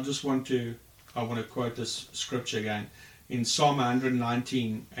 and I want to quote this scripture again. In Psalm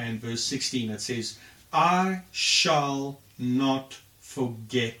 119 and verse 16 it says, I shall not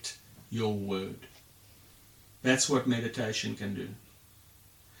forget your word. That's what meditation can do.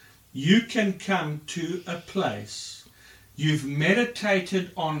 You can come to a place, you've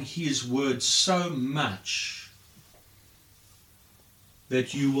meditated on his word so much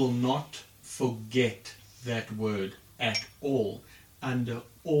that you will not forget that word at all, under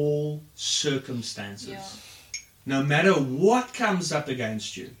all circumstances. Yeah. No matter what comes up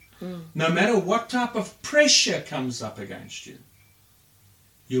against you, no matter what type of pressure comes up against you,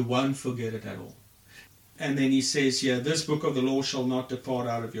 you won't forget it at all. And then he says here, this book of the law shall not depart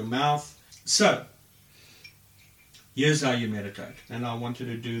out of your mouth. So, here's how you meditate. And I wanted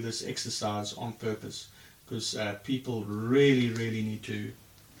to do this exercise on purpose, because people really, really need to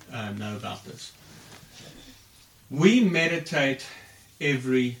know about this. We meditate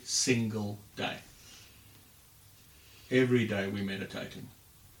every single day. Every day we're meditating.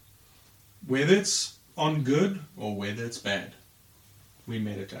 Whether it's on good or whether it's bad, we're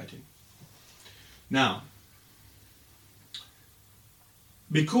meditating. Now,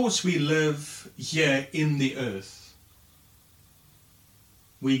 because we live here in the earth,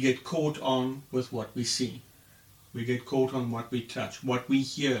 we get caught on with what we see. We get caught on what we touch, what we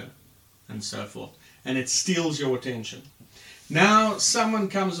hear, and so forth. And it steals your attention. Now, someone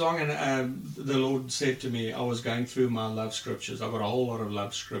comes along and the Lord said to me, I was going through my love scriptures. I've got a whole lot of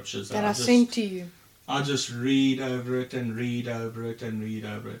love scriptures. That I sent to you. I just read over it and read over it and read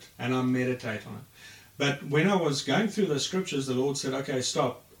over it. And I meditate on it. But when I was going through the scriptures, the Lord said, okay,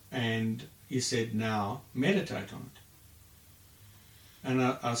 stop. And he said, now meditate on it. And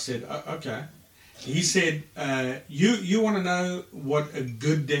I said, okay. He said, you want to know what a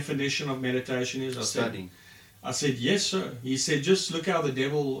good definition of meditation is? Studying. I said, yes, sir. He said, just look how the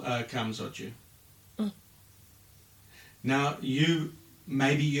devil comes at you. Now,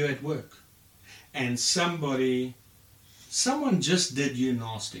 maybe you're at work, and someone just did you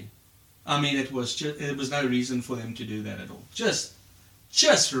nasty. I mean, it was no reason for them to do that at all.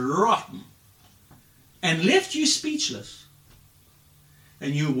 Just rotten. And left you speechless.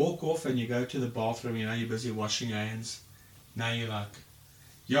 And you walk off and you go to the bathroom, you're busy washing your hands. Now you're like,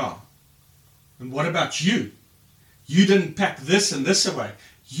 yeah. And what about you? You didn't pack this and this away.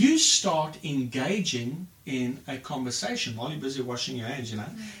 You start engaging in a conversation while you're busy washing your hands,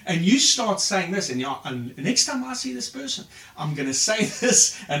 and you start saying this, and next time I see this person, I'm going to say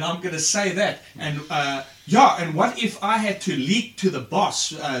this, and I'm going to say that, and and what if I had to leak to the boss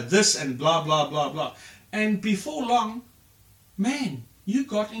this, and blah, blah, blah, blah. And before long, man, you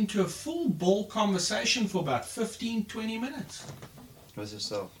got into a full ball conversation for about 15, 20 minutes. With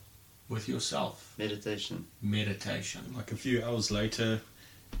yourself. With yourself. Meditation. Like a few hours later,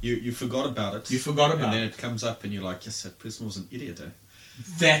 you forgot about it. You forgot about it. And then it comes up and you're like, yes, that person was an idiot.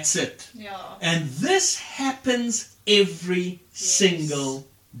 That's it. Yeah. And this happens every single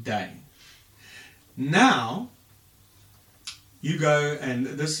day. Now, you go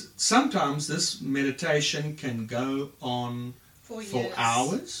and sometimes this meditation can go on for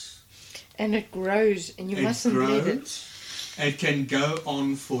hours. And it grows, and you mustn't let it. It can go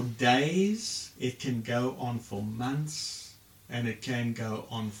on for days, it can go on for months, and it can go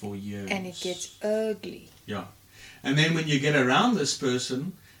on for years. And it gets ugly. Yeah. And then when you get around this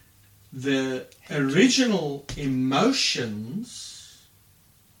person, the original emotions,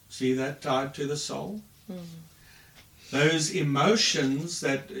 see that tied to the soul? Mm-hmm. Those emotions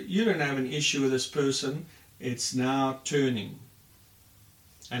that you don't have an issue with this person, it's now turning.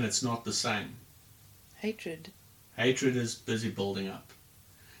 And it's not the same. Hatred. Hatred is busy building up.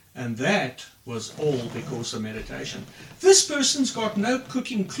 And that was all because of meditation. This person's got no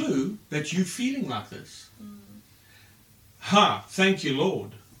cooking clue that you're feeling like this. Thank you,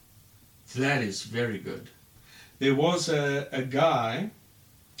 Lord. That is very good. There was a guy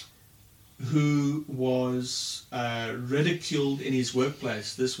who was ridiculed in his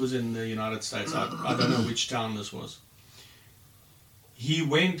workplace. This was in the United States. I don't know which town this was. He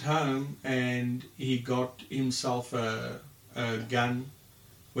went home and he got himself a gun,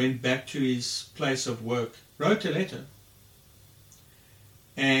 went back to his place of work, wrote a letter,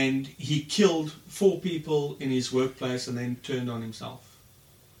 and he killed 4 people in his workplace and then turned on himself.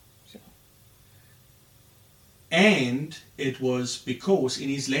 And it was because in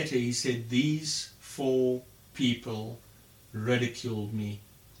his letter he said, these 4 people ridiculed me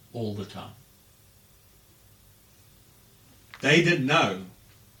all the time. They didn't know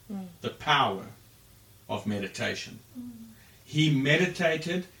the power of meditation. He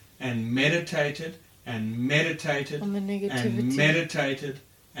meditated and meditated and meditated On the and negativity. meditated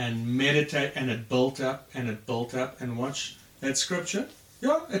and meditated, and it built up and it built up. And watch that scripture.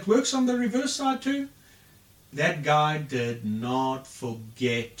 Yeah, it works on the reverse side too. That guy did not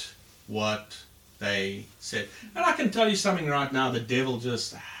forget what they said. And I can tell you something right now, the devil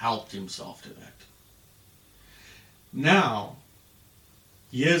just helped himself to that. Now,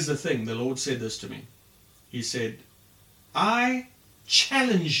 here's the thing. The Lord said this to me. He said, I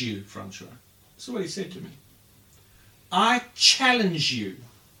challenge you, Francois. That's what he said to me. I challenge you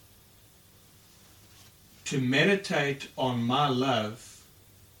to meditate on my love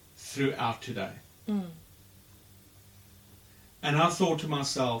throughout today. And I thought to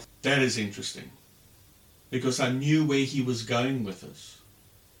myself, that is interesting. Because I knew where he was going with this.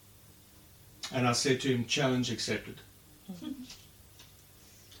 And I said to him, challenge accepted.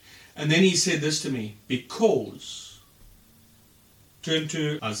 And then he said this to me, because, turn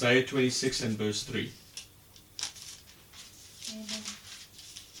to Isaiah 26 and verse 3.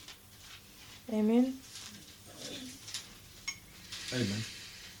 Amen. Amen.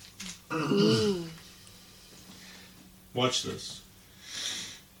 Watch this.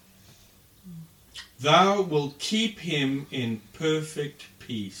 Thou wilt keep him in perfect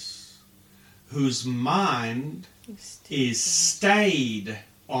peace, whose mind is stayed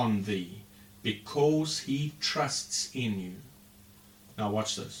on thee, because he trusts in you. Now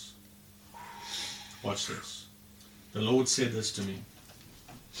watch this. Watch this. The Lord said this to me.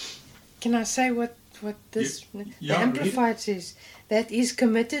 Can I say what this Yeah, the Amplified says? That is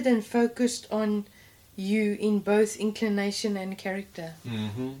committed and focused on you in both inclination and character.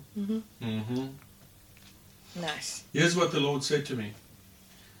 Nice. Here's what the Lord said to me.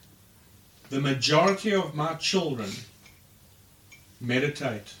 The majority of my children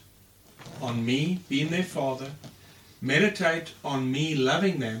meditate on me being their father, meditate on me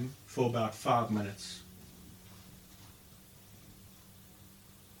loving them for about 5 minutes.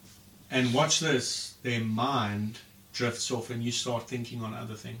 And watch this, their mind drifts off and you start thinking on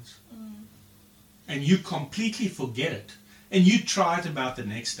other things. And you completely forget it. And you try it about the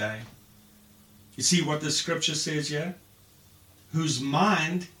next day. You see what the scripture says here? Whose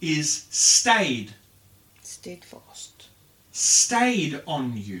mind is stayed. Steadfast. Stayed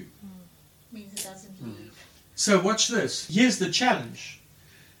on you. Means it doesn't leave. So watch this. Here's the challenge.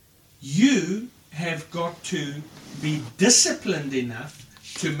 You have got to be disciplined enough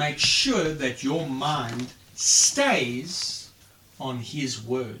to make sure that your mind stays on His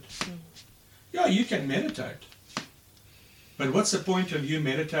Word. Yeah, you can meditate. But what's the point of you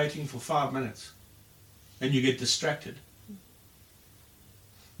meditating for 5 minutes and you get distracted?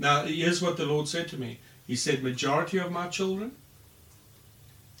 Now, here's what the Lord said to me. He said, majority of my children,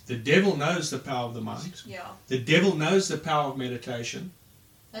 the devil knows the power of the mind. Yeah. The devil knows the power of meditation.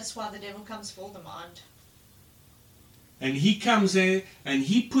 That's why the devil comes for the mind. And he comes there and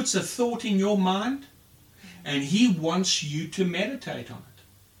he puts a thought in your mind and he wants you to meditate on it.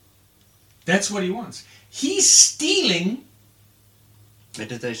 That's what he wants. He's stealing...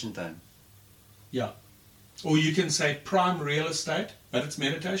 Meditation time. Yeah. Or you can say prime real estate, but it's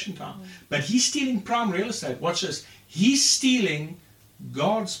meditation time. But he's stealing prime real estate. Watch this. He's stealing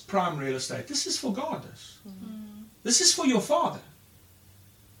God's prime real estate. This is for God. This is for your Father.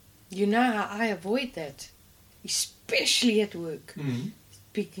 You know how I avoid that, especially at work,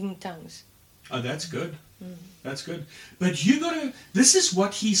 speaking tongues. Oh, that's good. That's good. But you got to, this is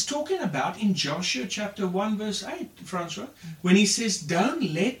what he's talking about in Joshua chapter 1 verse 8, Francois, when he says, don't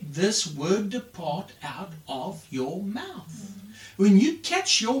let this word depart out of your mouth. When you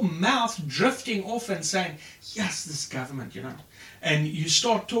catch your mouth drifting off and saying, yes, this government, and you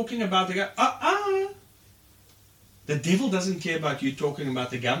start talking about the devil doesn't care about you talking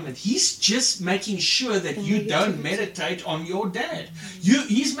about the government. He's just making sure that you don't meditate on your dad.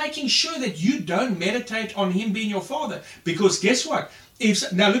 He's making sure that you don't meditate on him being your father. Because guess what?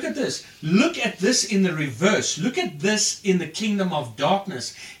 Now look at this. Look at this in the reverse. Look at this in the kingdom of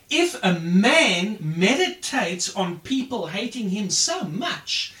darkness. If a man meditates on people hating him so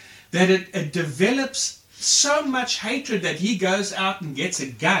much that it develops so much hatred that he goes out and gets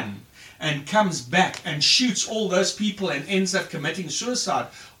a gun and comes back and shoots all those people and ends up committing suicide,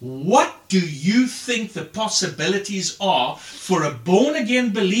 what do you think the possibilities are for a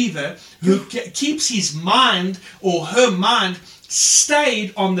born-again believer who keeps his mind or her mind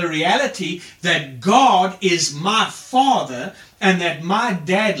stayed on the reality that God is my Father and that my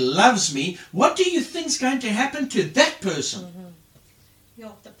dad loves me, what do you think's going to happen to that person?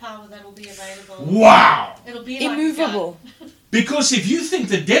 The power that will be available. Wow! It'll be Immovable. Because if you think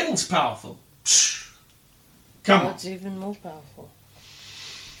the devil's powerful, come on. God's even more powerful.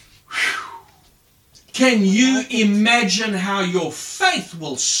 Can you imagine how your faith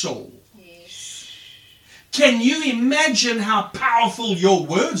will soar? Yes. Can you imagine how powerful your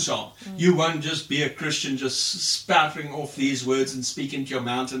words are? You won't just be a Christian just spouting off these words and speaking to your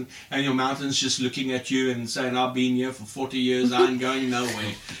mountain, and your mountain's just looking at you and saying, I've been here for 40 years, I ain't going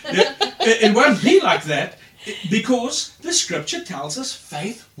nowhere. It won't be like that, because the scripture tells us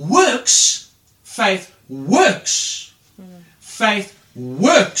faith works. Faith works. Faith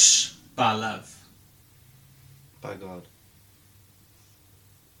works by love. By God.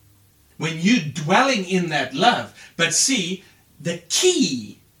 When you're dwelling in that love. But see, the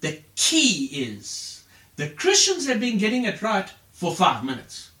key is the Christians have been getting it right for 5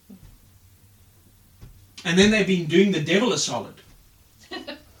 minutes. And then they've been doing the devil a solid.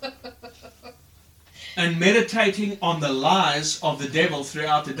 And meditating on the lies of the devil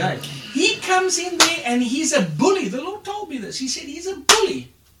throughout the day. He comes in there and he's a bully. The Lord told me this. He said he's a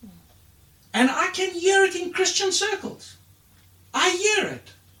bully. And I can hear it in Christian circles. I hear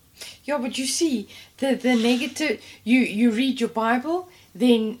it. Yeah, but you see, the negative, you read your Bible,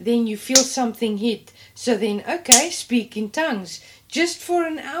 then you feel something hit. So then, okay, speak in tongues. Just for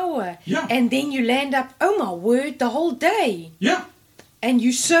an hour. Yeah. And then you land up, oh my word, the whole day. Yeah. And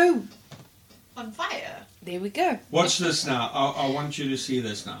you so... On fire. There we go. Watch this now. I want you to see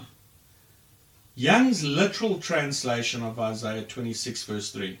this now. Young's literal translation of Isaiah 26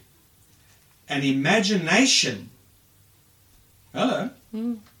 verse 3. An imagination. Hello.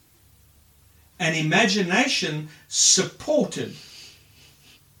 An imagination supported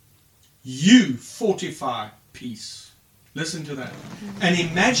you fortify peace. Listen to that. An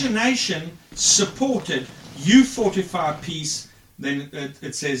imagination supported you fortify peace. Then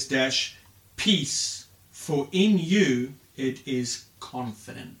it says dash peace, for in you it is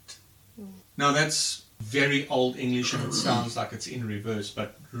confident. Now that's very old English and it sounds like it's in reverse,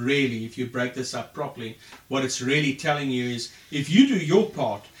 but really if you break this up properly, what it's really telling you is if you do your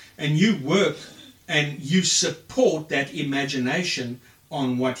part and you work and you support that imagination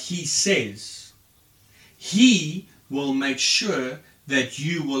on what he says, he will make sure that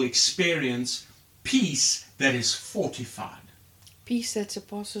you will experience peace that is fortified. Peace that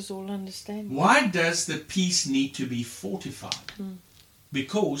surpasses all understanding. Why does the peace need to be fortified?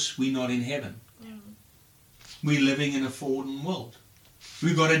 Because we're not in heaven. We're living in a fallen world.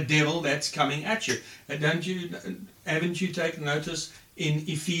 We've got a devil that's coming at you. Haven't you taken notice in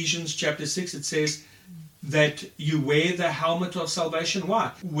Ephesians chapter 6 it says that you wear the helmet of salvation?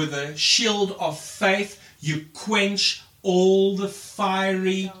 Why? With a shield of faith you quench all the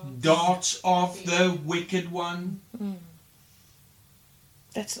fiery darts of the wicked one.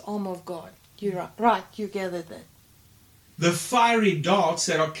 That's the arm of God. You're right. Right, you gathered that. The fiery darts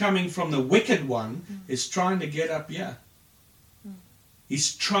that are coming from the wicked one is trying to get up here.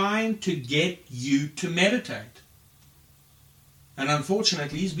 He's trying to get you to meditate. And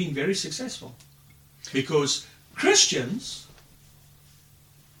unfortunately, he's been very successful. Because Christians,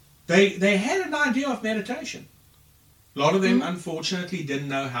 they had an idea of meditation. A lot of them, unfortunately, didn't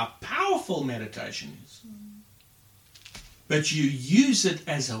know how powerful meditation is. But you use it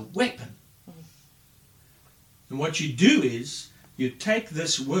as a weapon. And what you do is, you take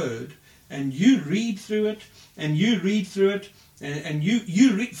this word, and you read through it, and you read through it, and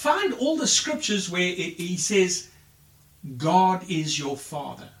you find all the scriptures where he says, God is your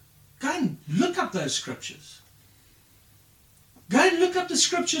Father. Go and look up those scriptures. Go and look up the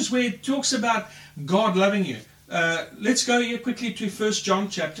scriptures where it talks about God loving you. Let's go here quickly to 1 John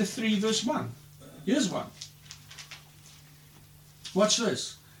chapter 3 verse 1. Here's one. Watch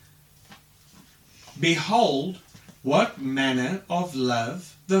this. Behold, what manner of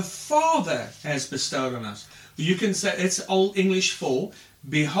love the Father has bestowed on us. You can say, it's Old English for,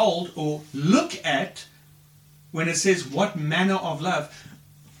 behold, or look at, when it says what manner of love,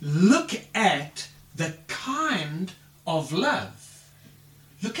 look at the kind of love.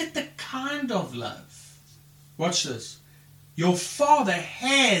 Look at the kind of love. Watch this. Your Father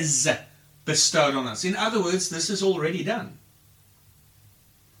has bestowed on us. In other words, this is already done.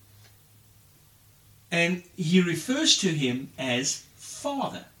 And he refers to him as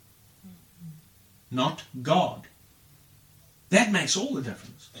Father, not God. That makes all the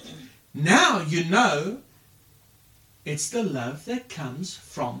difference. Now you know it's the love that comes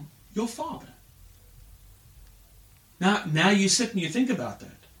from your Father. Now you sit and you think about that.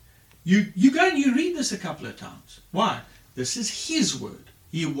 You go and you read this a couple of times. Why? This is His word.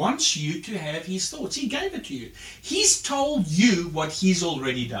 He wants you to have His thoughts. He gave it to you. He's told you what He's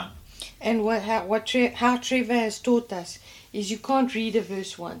already done. And how Trevor has taught us is you can't read a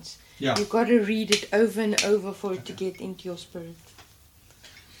verse once. Yeah. You've got to read it over and over for it to get into your spirit.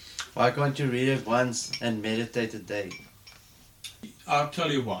 Why can't you read it once and meditate a day? I'll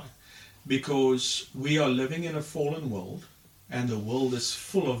tell you why. Because we are living in a fallen world, and the world is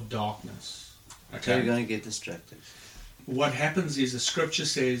full of darkness. So you're going to get distracted. What happens is the scripture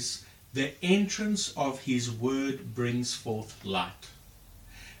says, the entrance of His word brings forth light.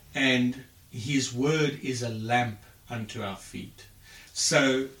 And His word is a lamp unto our feet.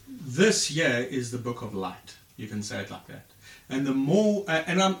 So this here is the book of light. You can say it like that. And the more,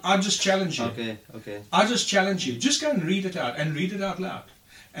 and I just challenge you. Okay. I just challenge you. Just go and read it out, and read it out loud.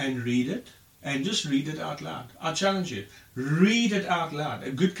 And read it, and just read it out loud. I challenge you. Read it out loud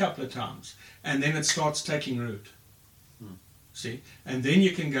a good couple of times. And then it starts taking root. See? And then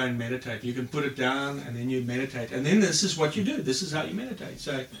you can go and meditate. You can put it down, and then you meditate. And then this is what you do. This is how you meditate.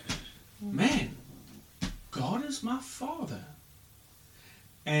 Say, man, God is my Father.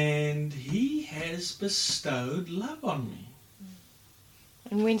 And He has bestowed love on me.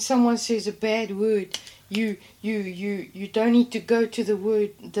 And when someone says a bad word, you don't need to go to the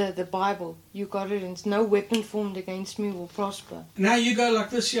word, the Bible. You got it, and no weapon formed against me will prosper. Now you go like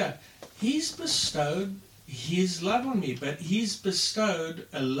this here. He's bestowed His love on me, but He's bestowed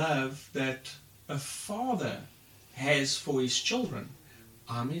a love that a father has for his children.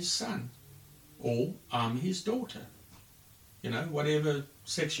 I'm His son, or I'm His daughter. You know, whatever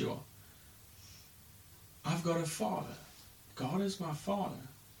sex you are. I've got a father. God is my Father.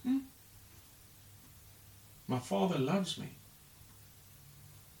 My Father loves me.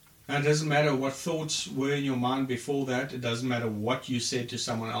 And it doesn't matter what thoughts were in your mind before that. It doesn't matter what you said to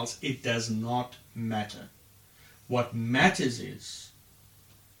someone else. It does not matter. What matters is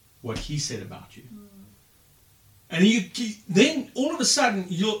what He said about you. And then all of a sudden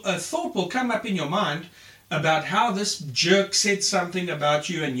a thought will come up in your mind about how this jerk said something about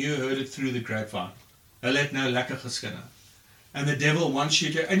you and you heard it through the grapevine. Hulle het nou lekker geskinder. And the devil wants you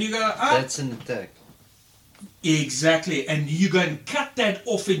to, and you go, That's an attack. Exactly. And you go and cut that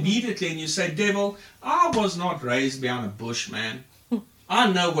off immediately and you say, devil, I was not raised behind a bush, man.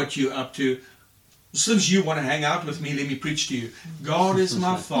 I know what you're up to. Since you want to hang out with me, let me preach to you. God is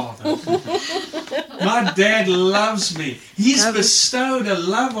my Father. My dad loves me. He's bestowed a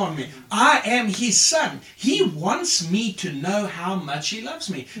love on me. I am His son. He wants me to know how much He loves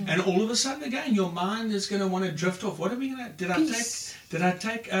me. And all of a sudden, again, your mind is going to want to drift off. What are we going to... Did I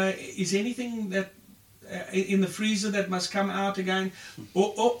take... is anything that... in the freezer that must come out again?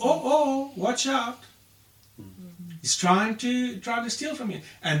 Oh, watch out. He's trying to steal from you.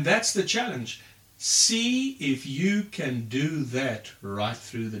 And that's the challenge. See if you can do that right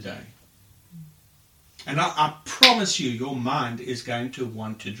through the day. And I promise you, your mind is going to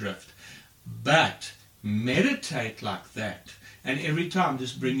want to drift. But meditate like that. And every time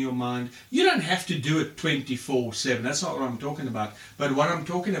just bring your mind. You don't have to do it 24/7. That's not what I'm talking about. But what I'm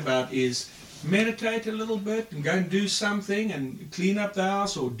talking about is meditate a little bit and go and do something and clean up the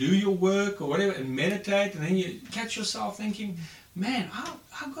house or do your work or whatever and meditate. And then you catch yourself thinking, man,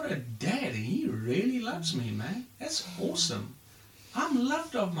 I've got a dad and he really loves me, man. That's awesome. I'm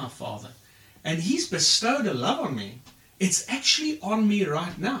loved of my Father. And He's bestowed a love on me. It's actually on me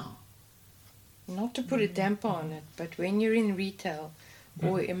right now. Not to put a damper on it, but when you're in retail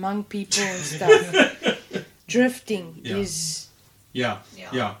or among people and stuff, drifting is... Yeah.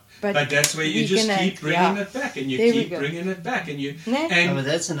 But that's where you we just can keep bringing it back, and you There we keep go. bringing it back, and you No, and but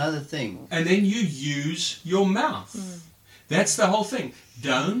that's another thing. and then you use your mouth. That's the whole thing.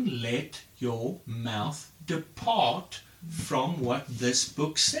 Don't let your mouth depart from what this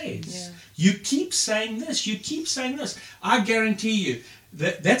book says. Yeah. You keep saying this. You keep saying this. I guarantee you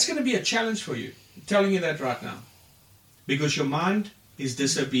that's going to be a challenge for you. I'm telling you that right now, because your mind is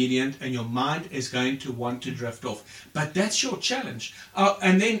disobedient and your mind is going to want to drift off. But that's your challenge.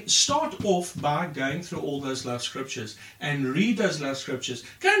 And then start off by going through all those love scriptures and read those love scriptures.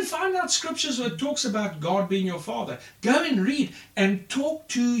 Go and find out scriptures where it talks about God being your Father. Go and read and talk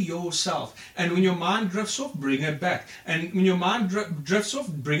to yourself. And when your mind drifts off, bring it back. And when your mind drifts off,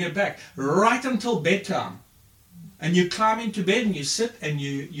 bring it back. Right until bedtime. And you climb into bed and you sit and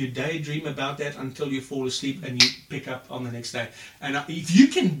you daydream about that until you fall asleep and you pick up on the next day. And if you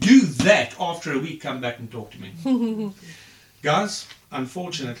can do that after a week, come back and talk to me. Guys,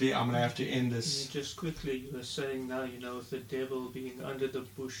 unfortunately, I'm going to have to end this. Yeah, just quickly, you were saying now, with the devil being under the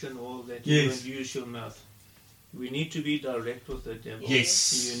bush and all that, Yes. you don't use your mouth. We need to be direct with the devil.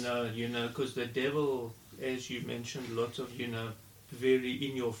 Yes. You know, because the devil, as you mentioned, lots of, very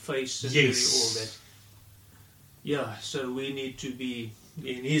in your face and very all that. Yeah, so we need to be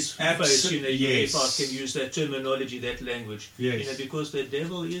in his face, if I can use that terminology, that language. Yes. Because the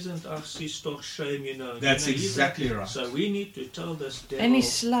devil isn't achsistok shame, That's exactly right. So we need to tell this devil. And he's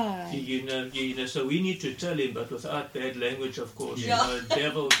sly. So we need to tell him, but without bad language, of course. Yeah.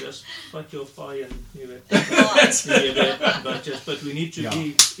 Devil, just fuck your fire and Right. but we need to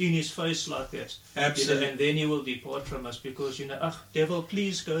be in his face like that. Absolutely. And then he will depart from us because, devil,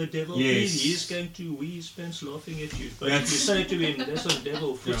 please go, devil, Yes. please. He's going to wee his pants laughing at you. But if you say to him, listen,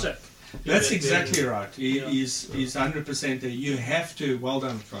 devil, futsak. That's exactly right. He's 100% there. You have to, well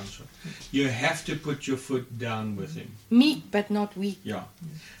done, Francois. You have to put your foot down with him. Meek but not weak. Yeah.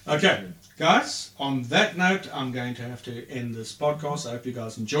 Okay, guys, on that note, I'm going to have to end this podcast. I hope you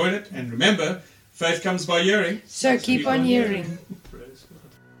guys enjoyed it. And remember, faith comes by hearing. So keep on hearing. Praise God.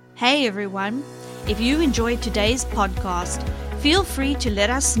 Hey everyone, if you enjoyed today's podcast, feel free to let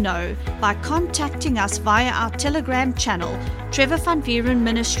us know by contacting us via our Telegram channel, Trevor Van Vieren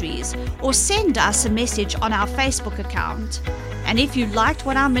Ministries, or send us a message on our Facebook account. And if you liked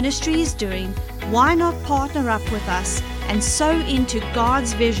what our ministry is doing, why not partner up with us and sow into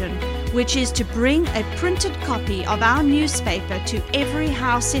God's vision, which is to bring a printed copy of our newspaper to every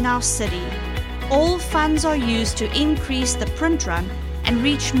house in our city. All funds are used to increase the print run and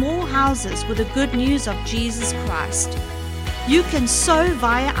reach more houses with the good news of Jesus Christ. You can sow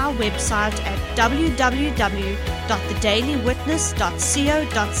via our website at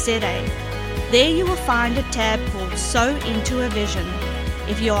www.thedailywitness.co.za. There you will find a tab called Sow into a Vision.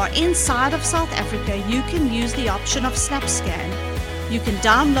 If you are inside of South Africa, you can use the option of SnapScan. You can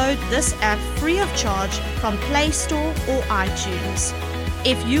download this app free of charge from Play Store or iTunes.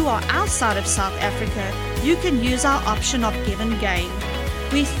 If you are outside of South Africa, you can use our option of Give and Gain.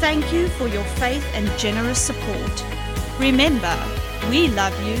 We thank you for your faith and generous support. Remember, we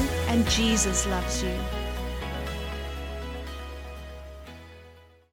love you and Jesus loves you.